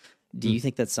insurance. Do you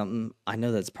think that's something? I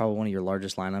know that's probably one of your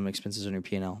largest line item expenses on your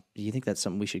P&L. Do you think that's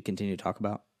something we should continue to talk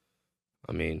about?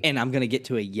 I mean, And I'm going to get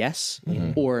to a yes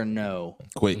or a no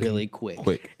really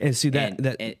quick. and see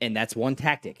And that's one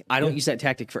tactic. I don't use that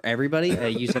tactic for everybody. I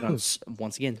use it on,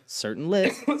 once again, certain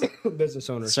lists. business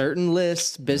owners. Certain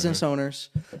lists, business owners,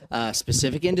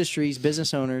 specific industries,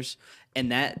 business owners,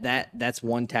 and that's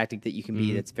one tactic that you can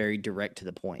be that's very direct to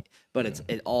the point. But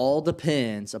it all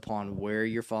depends upon where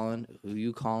you're falling, who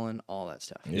you calling, all that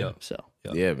stuff. Yeah. So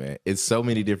Yeah, man. It's so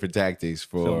many different tactics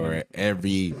for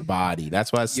everybody.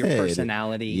 That's why I said your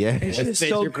personality. Yeah. It's It just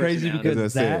fits so your crazy personality.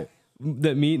 because As I said.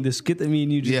 the skit that me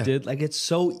and you just Yeah. did, like it's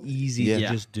so easy to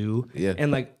Yeah. just do. Yeah.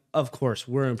 And like, of course,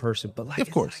 we're in person, but like,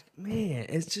 Of course. it's like, man,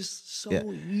 it's just so Yeah.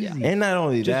 easy. And not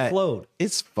only Just that, flowed.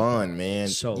 it's fun, man.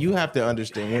 So you fun. have to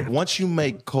understand once you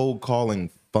make cold calling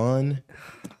fun,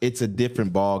 it's a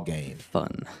different ball game.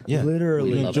 Fun. Yeah,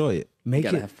 Literally. you enjoy it. Make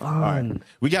gotta it have fun.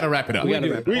 We got to wrap it up. We got to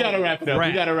wrap it up.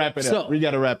 We got to wrap it So- up. We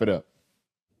got to wrap it up.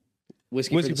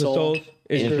 Whiskey, Whiskey for the soul. souls,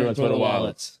 insurance for the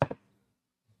wallets.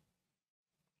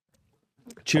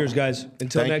 Cheers, guys.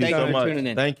 Until Thank next you time. so much. tuning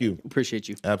in. Thank you. Appreciate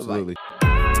you. Bye-bye. Absolutely.